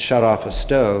had shut off a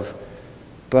stove,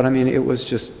 but I mean, it was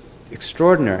just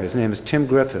extraordinary. His name is Tim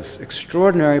Griffiths.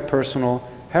 Extraordinary personal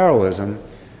heroism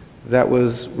that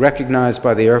was recognized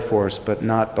by the Air Force, but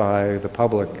not by the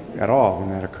public at all when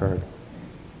that occurred.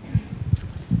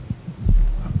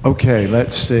 Okay,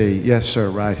 let's see. Yes, sir,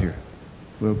 right here.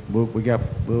 We have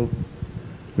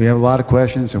a lot of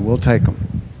questions, and we'll take them.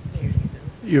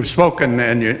 You've spoken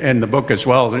in the book as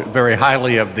well very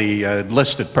highly of the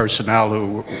enlisted personnel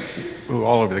who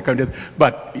all over the country,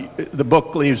 but the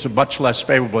book leaves a much less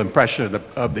favorable impression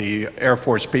of the Air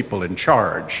Force people in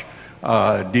charge.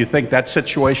 Do you think that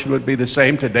situation would be the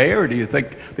same today, or do you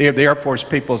think the Air Force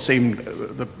people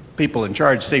the people in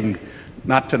charge seemed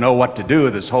not to know what to do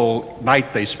this whole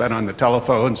night they spent on the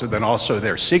telephones, and then also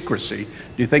their secrecy?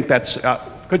 Do you think that's,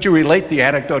 could you relate the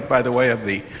anecdote, by the way, of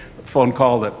the phone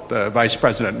call that Vice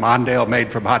President Mondale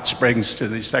made from Hot Springs to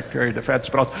the Secretary of Defense?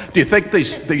 But also, do you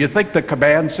think the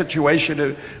command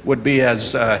situation would be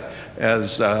as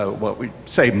what we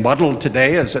say muddled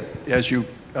today as you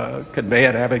convey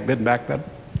it, having been back then?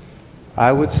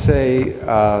 I would say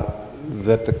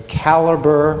that the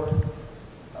caliber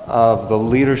of the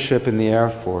leadership in the Air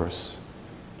Force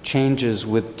changes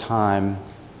with time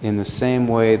in the same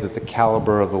way that the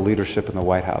caliber of the leadership in the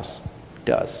White House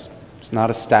does. It's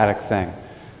not a static thing.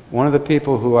 One of the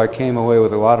people who I came away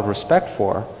with a lot of respect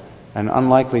for, an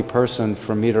unlikely person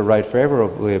for me to write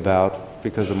favorably about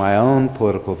because of my own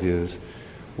political views,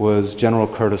 was General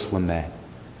Curtis LeMay.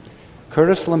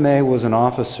 Curtis LeMay was an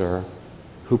officer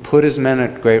who put his men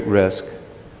at great risk,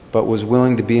 but was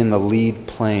willing to be in the lead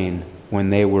plane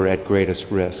when they were at greatest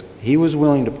risk. He was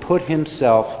willing to put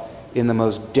himself in the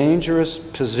most dangerous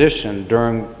position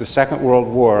during the Second World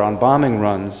War on bombing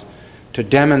runs to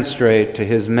demonstrate to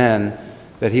his men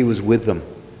that he was with them.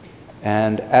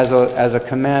 And as a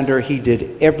commander, he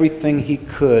did everything he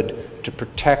could to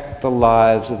protect the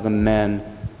lives of the men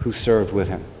who served with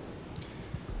him.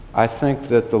 I think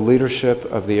that the leadership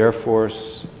of the Air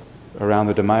Force around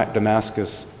the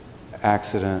Damascus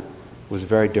accident was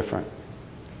very different.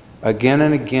 again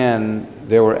and again,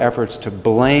 there were efforts to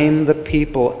blame the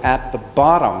people at the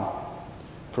bottom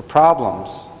for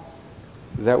problems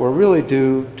that were really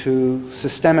due to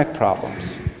systemic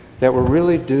problems, that were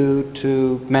really due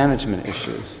to management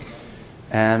issues.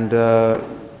 And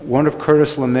one of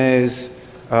Curtis LeMay's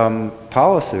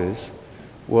policies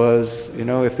was, you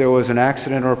know, if there was an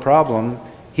accident or a problem,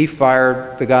 he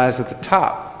fired the guys at the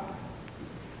top.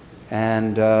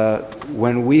 And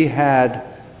when we had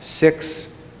 6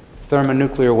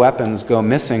 thermonuclear weapons go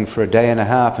missing for a day and a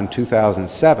half in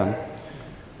 2007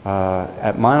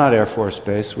 at Minot Air Force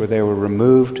Base, where they were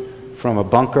removed from a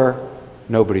bunker,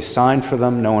 nobody signed for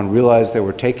them, no one realized they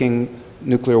were taking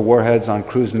nuclear warheads on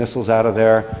cruise missiles out of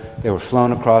there. They were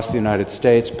flown across the United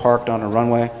States, parked on a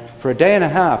runway. For a day and a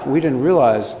half, we didn't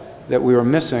realize that we were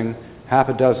missing half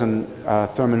a dozen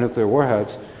thermonuclear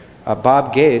warheads.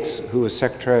 Bob Gates, who was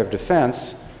Secretary of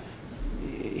Defense,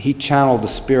 he channeled the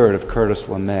spirit of Curtis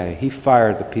LeMay. He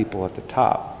fired the people at the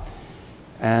top.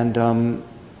 And,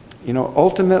 you know,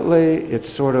 ultimately, it's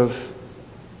sort of,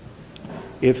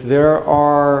 if there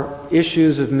are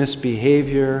issues of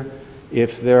misbehavior,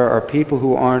 if there are people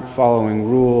who aren't following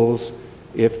rules,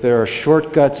 if there are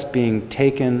shortcuts being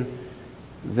taken,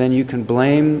 then you can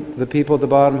blame the people at the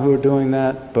bottom who are doing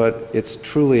that, but it's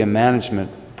truly a management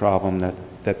problem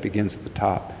that begins at the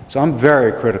top. So I'm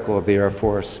very critical of the Air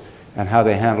Force and how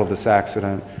they handled this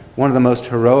accident. One of the most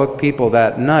heroic people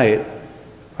that night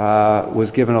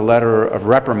was given a letter of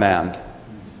reprimand.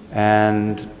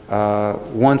 And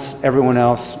once everyone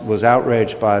else was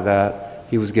outraged by that,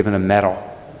 he was given a medal.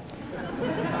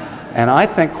 And I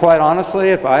think, quite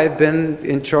honestly, if I had been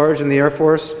in charge in the Air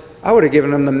Force, I would have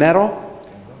given him the medal,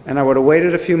 and I would have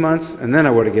waited a few months, and then I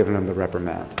would have given him the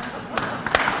reprimand.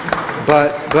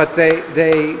 But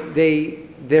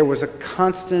there was a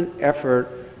constant effort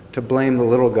to blame the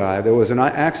little guy. There was an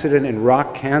accident in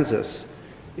Rock, Kansas,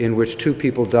 in which 2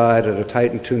 people died at a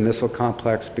Titan II missile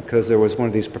complex because there was one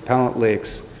of these propellant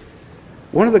leaks.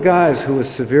 One of the guys who was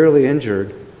severely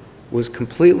injured was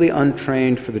completely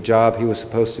untrained for the job he was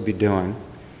supposed to be doing.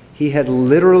 He had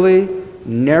literally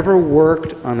never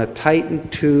worked on a Titan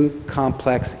II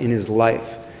complex in his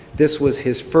life. This was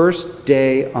his first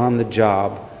day on the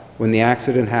job when the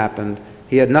accident happened.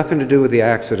 He had nothing to do with the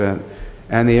accident,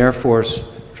 and the Air Force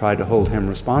tried to hold him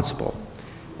responsible.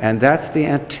 And that's the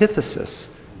antithesis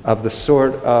of the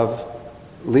sort of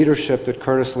leadership that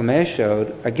Curtis LeMay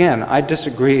showed. Again, I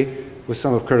disagree with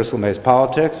some of Curtis LeMay's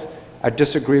politics. I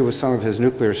disagree with some of his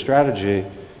nuclear strategy,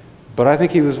 but I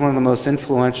think he was one of the most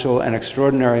influential and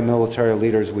extraordinary military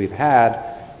leaders we've had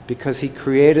because he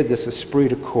created this esprit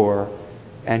de corps,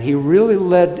 and he really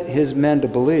led his men to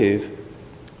believe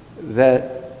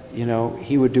that, you know,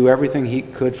 he would do everything he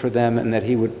could for them and that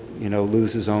he would, you know,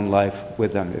 lose his own life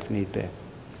with them if need be.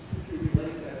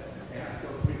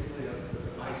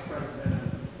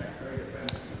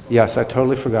 Yes, I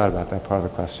totally forgot about that part of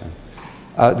the question.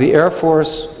 The Air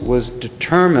Force was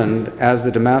determined, as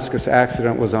the Damascus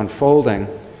accident was unfolding,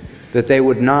 that they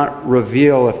would not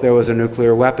reveal if there was a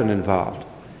nuclear weapon involved.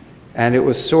 And it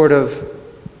was sort of,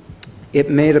 it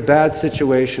made a bad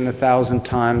situation 1,000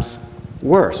 times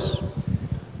worse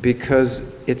because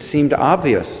it seemed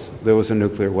obvious there was a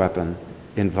nuclear weapon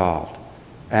involved.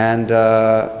 And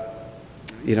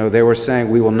you know, they were saying,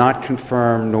 we will not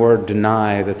confirm nor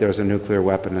deny that there's a nuclear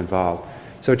weapon involved.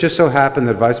 So it just so happened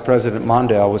that Vice President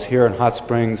Mondale was here in Hot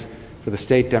Springs for the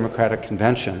State Democratic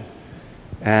Convention,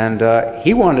 and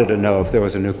he wanted to know if there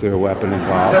was a nuclear weapon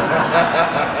involved.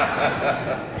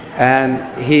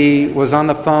 And he was on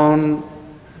the phone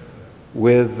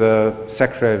with the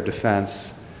Secretary of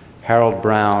Defense, Harold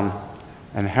Brown,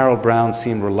 and Harold Brown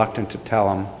seemed reluctant to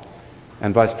tell him.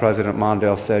 And Vice President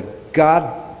Mondale said,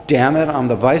 "God damn it, I'm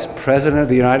the Vice President of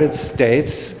the United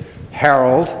States.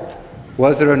 Harold,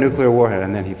 was there a nuclear warhead?"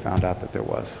 And then he found out that there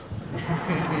was.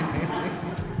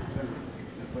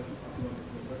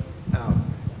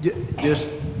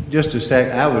 Just a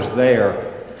sec. I was there.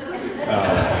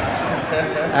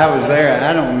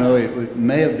 I don't know. It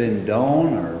may have been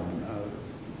dawn or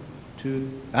two.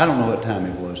 I don't know what time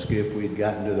it was, Skip. We'd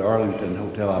gotten to the Arlington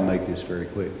Hotel. I'll make this very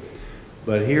quick.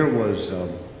 But here was,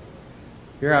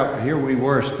 here we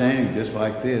were standing just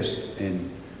like this, and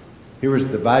here was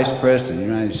the Vice President of the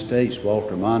United States,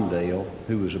 Walter Mondale,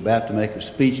 who was about to make a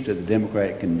speech to the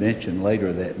Democratic Convention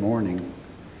later that morning.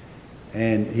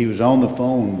 And he was on the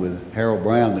phone with Harold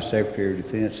Brown, the Secretary of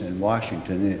Defense in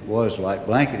Washington, and it was like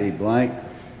blankety blank.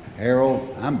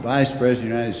 Harold, I'm Vice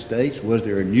President of the United States. Was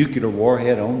there a nuclear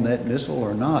warhead on that missile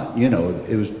or not? You know,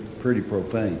 it was pretty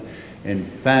profane. And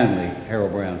finally,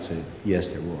 Harold Brown said, yes,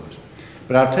 there was.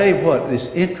 But I'll tell you what, it's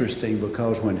interesting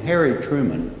because when Harry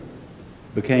Truman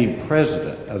became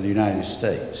President of the United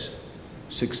States,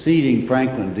 succeeding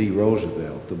Franklin D.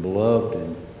 Roosevelt, the beloved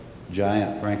and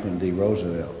giant Franklin D.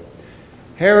 Roosevelt.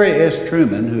 Harry S.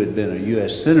 Truman, who had been a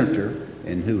U.S. Senator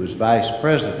and who was Vice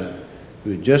President,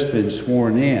 who had just been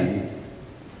sworn in,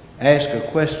 asked a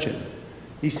question.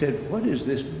 He said, "What is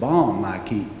this bomb I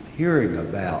keep hearing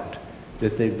about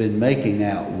that they've been making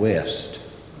out west?"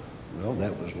 Well,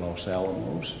 that was Los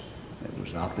Alamos, that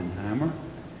was Oppenheimer,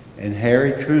 and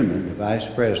Harry Truman, the Vice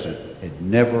President, had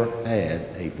never had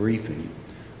a briefing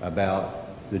about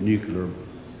the nuclear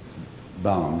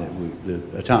bomb, the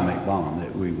atomic bomb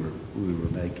that we were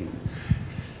making.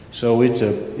 So it's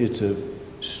a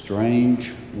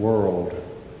strange world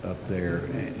up there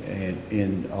and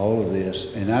in all of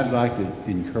this, and I'd like to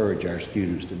encourage our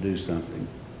students to do something.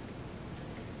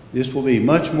 This will be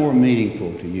much more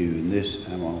meaningful to you, and this,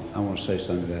 I want to say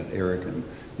something about Eric, and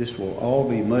this will all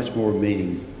be much more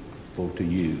meaningful to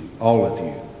you, all of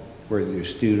you, whether you're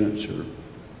students or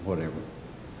whatever.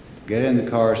 Get in the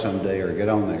car someday or get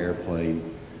on the airplane,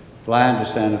 fly into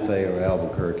Santa Fe or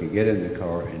Albuquerque, get in the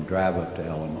car and drive up to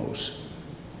Alamos.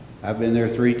 I've been there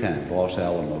 3 times, Los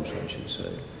Alamos, I should say.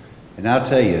 And I'll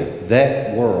tell you,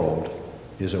 that world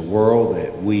is a world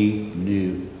that we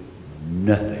knew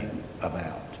nothing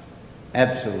about.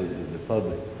 Absolutely,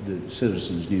 the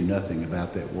citizens knew nothing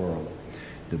about that world.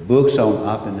 The books on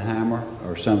Oppenheimer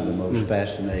are some of the most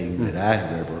fascinating that I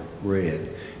have ever read,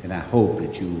 and I hope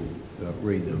that you will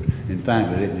read those. And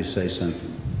finally, let me say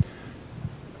something.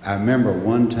 I remember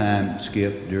one time,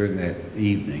 Skip, during that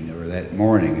evening or that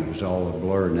morning, it was all a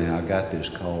blur now, I got this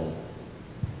call,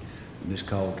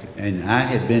 and I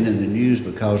had been in the news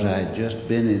because I had just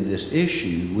been in this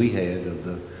issue we had of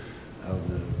the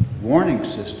warning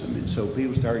system, and so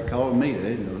people started calling me.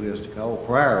 They didn't know who else to call.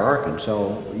 Pryor,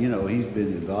 Arkansas, you know, he's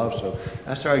been involved, so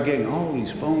I started getting all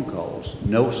these phone calls,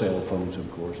 no cell phones, of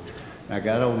course. And I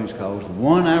got all these calls.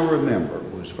 One I remember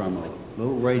was from a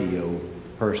little radio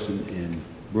person in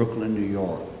Brooklyn, New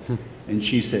York, and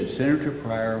she said, "Senator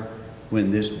Pryor,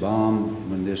 when this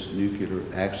nuclear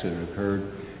accident occurred,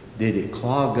 did it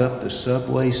clog up the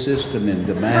subway system in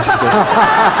Damascus?"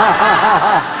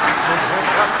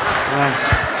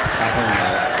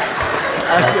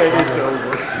 I said, "It's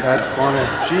over." That's funny.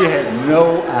 She had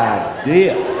no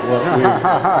idea what we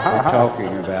were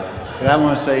talking about. But I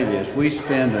want to say this. We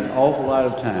spend an awful lot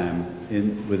of time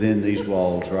within these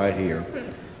walls right here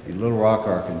in Little Rock,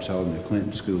 Arkansas, in the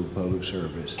Clinton School of Public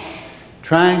Service,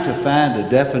 trying to find a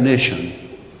definition,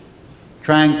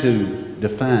 trying to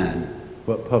define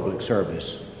what public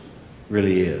service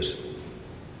really is.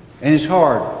 And it's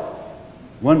hard.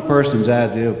 One person's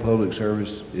idea of public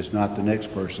service is not the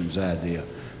next person's idea.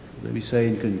 Let me say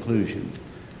in conclusion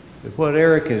that what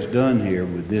Eric has done here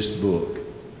with this book,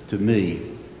 to me,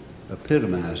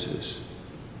 epitomizes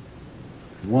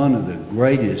one of the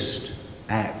greatest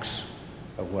acts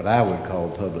of what I would call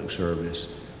public service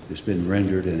that's been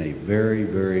rendered in a very,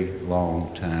 very long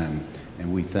time.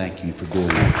 And we thank you for doing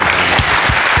that.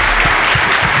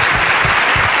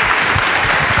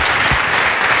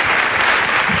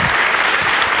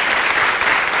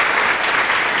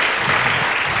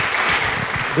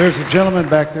 There's a gentleman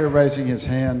back there raising his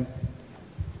hand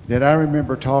that I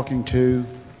remember talking to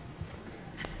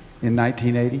in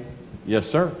 1980. Yes,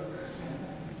 sir.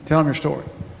 Tell him your story.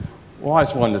 Well, I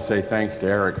just wanted to say thanks to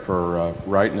Eric for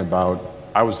writing about,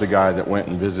 I was the guy that went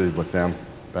and visited with them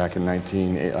back in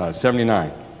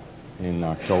 1979 in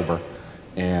October.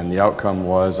 And the outcome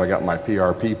was I got my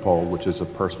PRP poll, which is a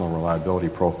personal reliability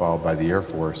profile by the Air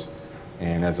Force.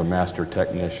 And as a master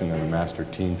technician and a master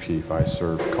team chief, I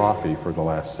served coffee for the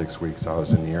last 6 weeks I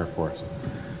was in the Air Force.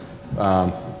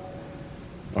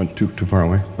 Too far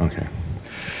away? Okay.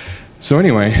 So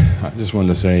anyway, I just wanted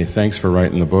to say thanks for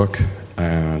writing the book.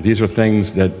 These are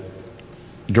things that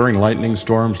during lightning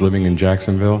storms living in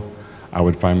Jacksonville, I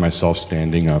would find myself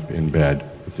standing up in bed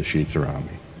with the sheets around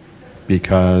me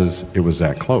because it was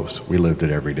that close. We lived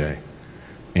it every day.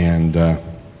 And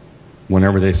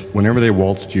whenever they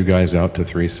waltzed you guys out to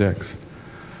 3-6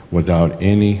 without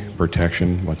any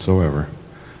protection whatsoever,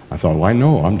 I thought, well, I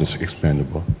know I'm just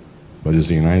expendable, but is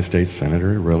the United States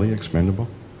Senator really expendable?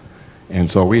 And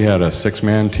so we had a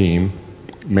 6-man team,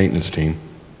 maintenance team.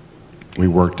 We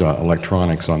worked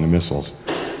electronics on the missiles,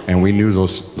 and we knew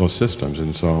those systems.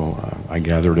 And so I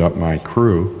gathered up my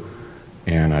crew,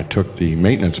 and I took the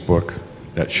maintenance book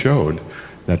that showed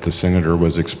that the senator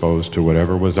was exposed to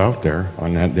whatever was out there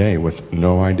on that day with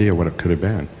no idea what it could have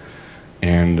been.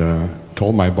 And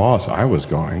told my boss I was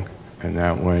going, and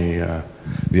that way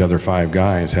the other 5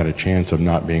 guys had a chance of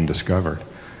not being discovered.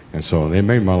 And so they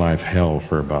made my life hell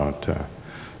for about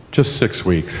Just 6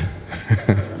 weeks.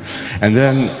 And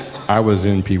then I was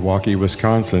in Pewaukee,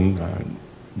 Wisconsin,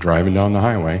 driving down the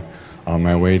highway on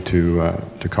my way to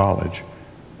college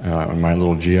on my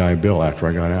little GI Bill after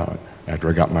I got out, after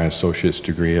I got my associate's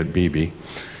degree at BB.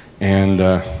 And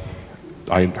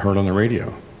I heard on the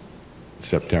radio,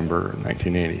 September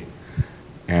 1980.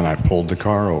 And I pulled the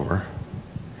car over,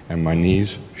 and my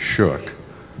knees shook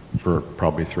for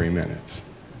probably 3 minutes.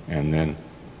 And then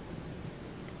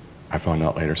I found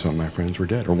out later some of my friends were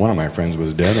dead, or one of my friends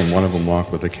was dead, and one of them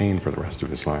walked with a cane for the rest of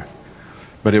his life.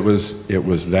 But it was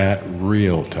that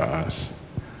real to us,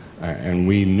 and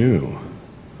we knew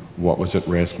what was at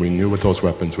risk. We knew what those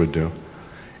weapons would do,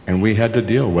 and we had to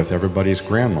deal with everybody's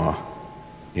grandma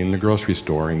in the grocery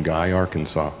store in Guy,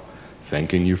 Arkansas,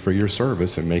 thanking you for your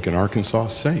service and making Arkansas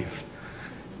safe.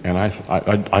 And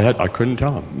I couldn't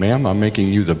tell them, ma'am, I'm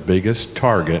making you the biggest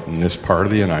target in this part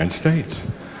of the United States.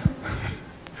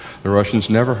 The Russians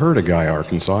never heard of Guy,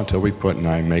 Arkansas until we put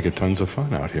 9 megatons of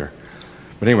fun out here.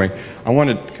 But anyway, I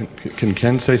wanted, can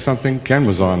Ken say something? Ken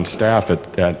was on staff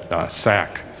at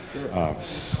SAC.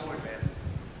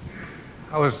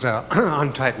 I was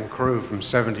on Titan crew from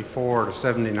 74 to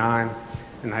 79,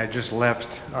 and I had just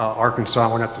left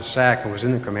Arkansas, went up to SAC, and was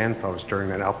in the command post during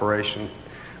that operation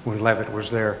when Levitt was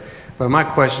there. But my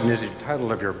question is, the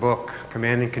title of your book,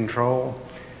 Command and Control,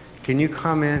 can you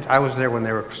comment? I was there when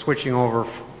they were switching over,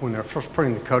 when they were first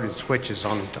putting the coded switches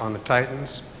on the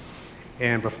Titans,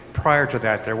 and prior to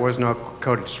that, there was no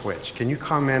coded switch. Can you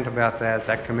comment about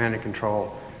that command and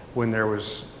control, when there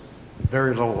was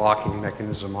very little locking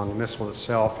mechanism on the missile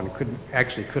itself, and could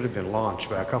have been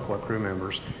launched by a couple of crew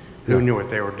members who knew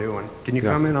what they were doing? Can you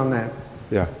comment on that?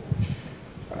 Yeah.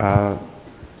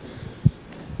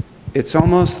 It's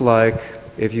almost like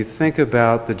if you think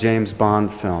about the James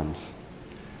Bond films,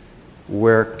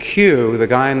 where Q, the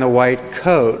guy in the white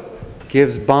coat,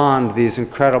 gives Bond these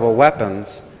incredible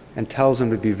weapons and tells him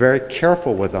to be very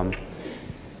careful with them,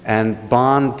 and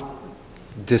Bond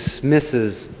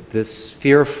dismisses this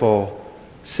fearful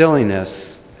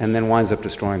silliness and then winds up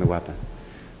destroying the weapon.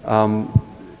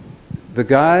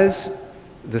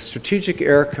 The Strategic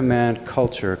Air Command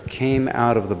culture came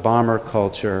out of the bomber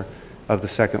culture of the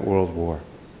Second World War.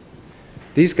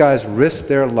 These guys risked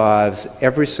their lives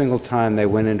every single time they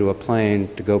went into a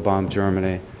plane to go bomb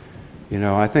Germany. You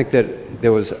know, I think that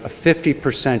there was a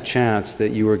 50% chance that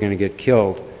you were going to get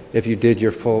killed if you did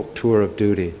your full tour of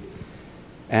duty.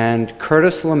 And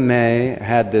Curtis LeMay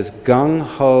had this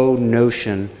gung-ho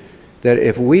notion that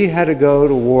if we had to go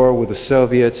to war with the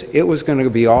Soviets, it was going to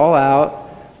be all out.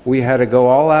 We had to go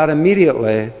all out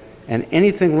immediately, and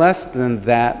anything less than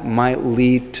that might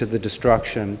lead to the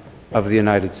destruction of the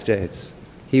United States.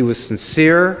 He was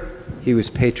sincere, he was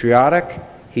patriotic,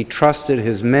 he trusted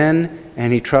his men,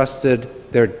 and he trusted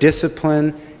their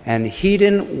discipline, and he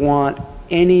didn't want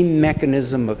any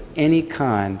mechanism of any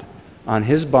kind on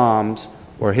his bombs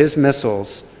or his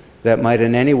missiles that might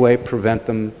in any way prevent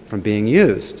them from being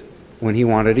used when he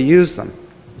wanted to use them.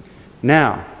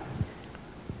 Now,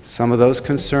 some of those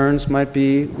concerns might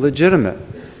be legitimate.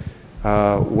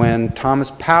 When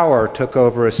Thomas Power took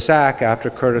over as SAC after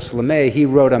Curtis LeMay, he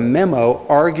wrote a memo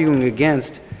arguing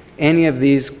against any of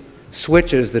these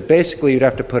switches that basically you'd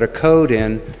have to put a code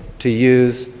in to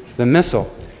use the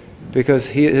missile. Because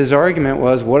his argument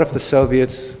was, what if the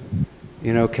Soviets,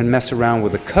 you know, can mess around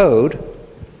with the code?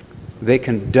 They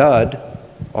can dud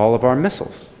all of our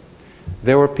missiles.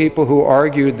 There were people who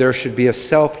argued there should be a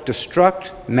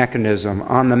self-destruct mechanism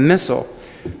on the missile,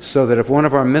 so that if one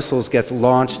of our missiles gets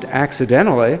launched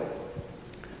accidentally,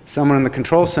 someone in the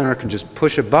control center can just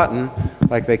push a button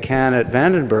like they can at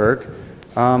Vandenberg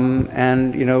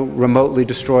and, you know, remotely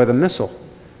destroy the missile.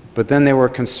 But then they were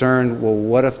concerned, well,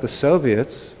 what if the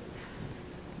Soviets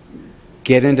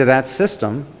get into that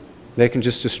system? They can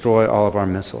just destroy all of our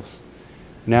missiles.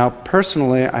 Now,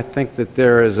 personally, I think that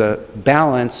there is a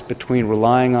balance between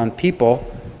relying on people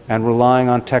and relying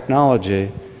on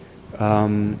technology.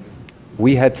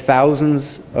 We had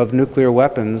thousands of nuclear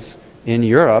weapons in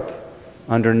Europe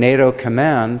under NATO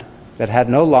command that had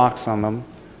no locks on them,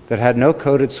 that had no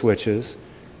coded switches,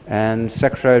 and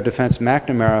Secretary of Defense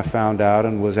McNamara found out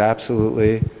and was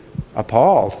absolutely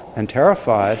appalled and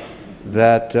terrified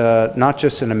that not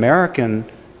just an American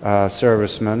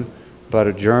serviceman, but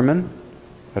a German,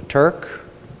 a Turk,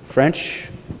 French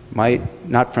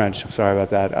not French, sorry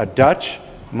about that, a Dutch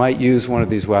might use one of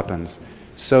these weapons.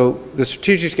 So the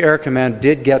Strategic Air Command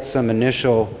did get some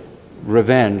initial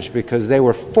revenge because they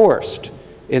were forced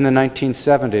in the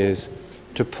 1970s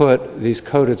to put these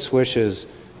coded switches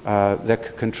that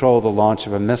could control the launch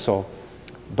of a missile.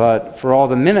 But for all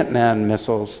the Minuteman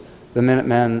missiles, the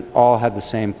Minutemen all had the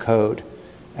same code.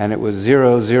 And it was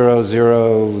 0, 0,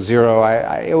 0, 0.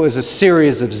 It was a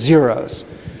series of zeros.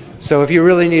 So if you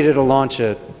really needed to launch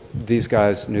it, these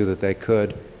guys knew that they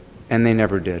could, and they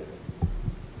never did.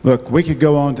 Look, we could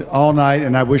go on all night,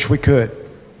 and I wish we could.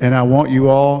 And I want you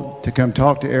all to come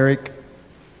talk to Eric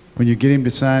when you get him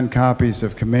to sign copies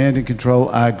of Command and Control.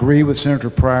 I agree with Senator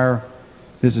Pryor.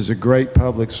 This is a great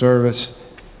public service.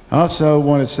 I also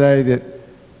want to say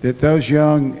that those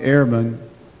young airmen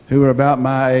who are about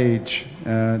my age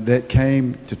that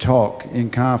came to talk in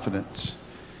confidence,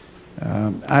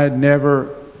 I had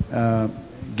never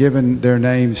given their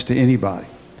names to anybody.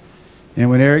 And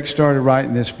when Eric started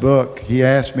writing this book, he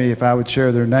asked me if I would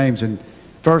share their names, and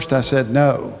first I said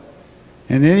no.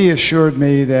 And then he assured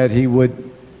me that he would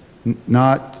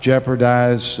not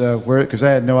jeopardize because I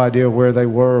had no idea where they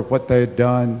were, what they had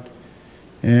done.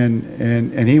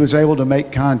 And he was able to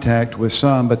make contact with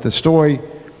some. But the story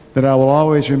that I will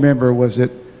always remember was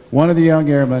that one of the young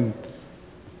airmen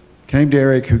came to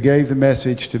Eric, who gave the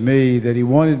message to me that he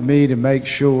wanted me to make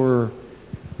sure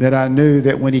that I knew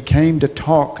that when he came to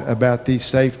talk about these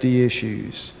safety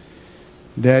issues,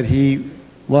 that he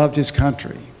loved his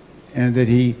country and that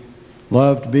he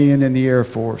loved being in the Air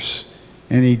Force,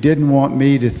 and he didn't want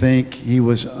me to think he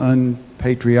was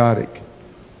unpatriotic.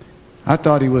 I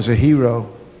thought he was a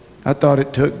hero. I thought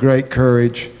it took great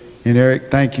courage. And Eric,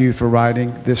 thank you for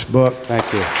writing this book.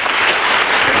 Thank you.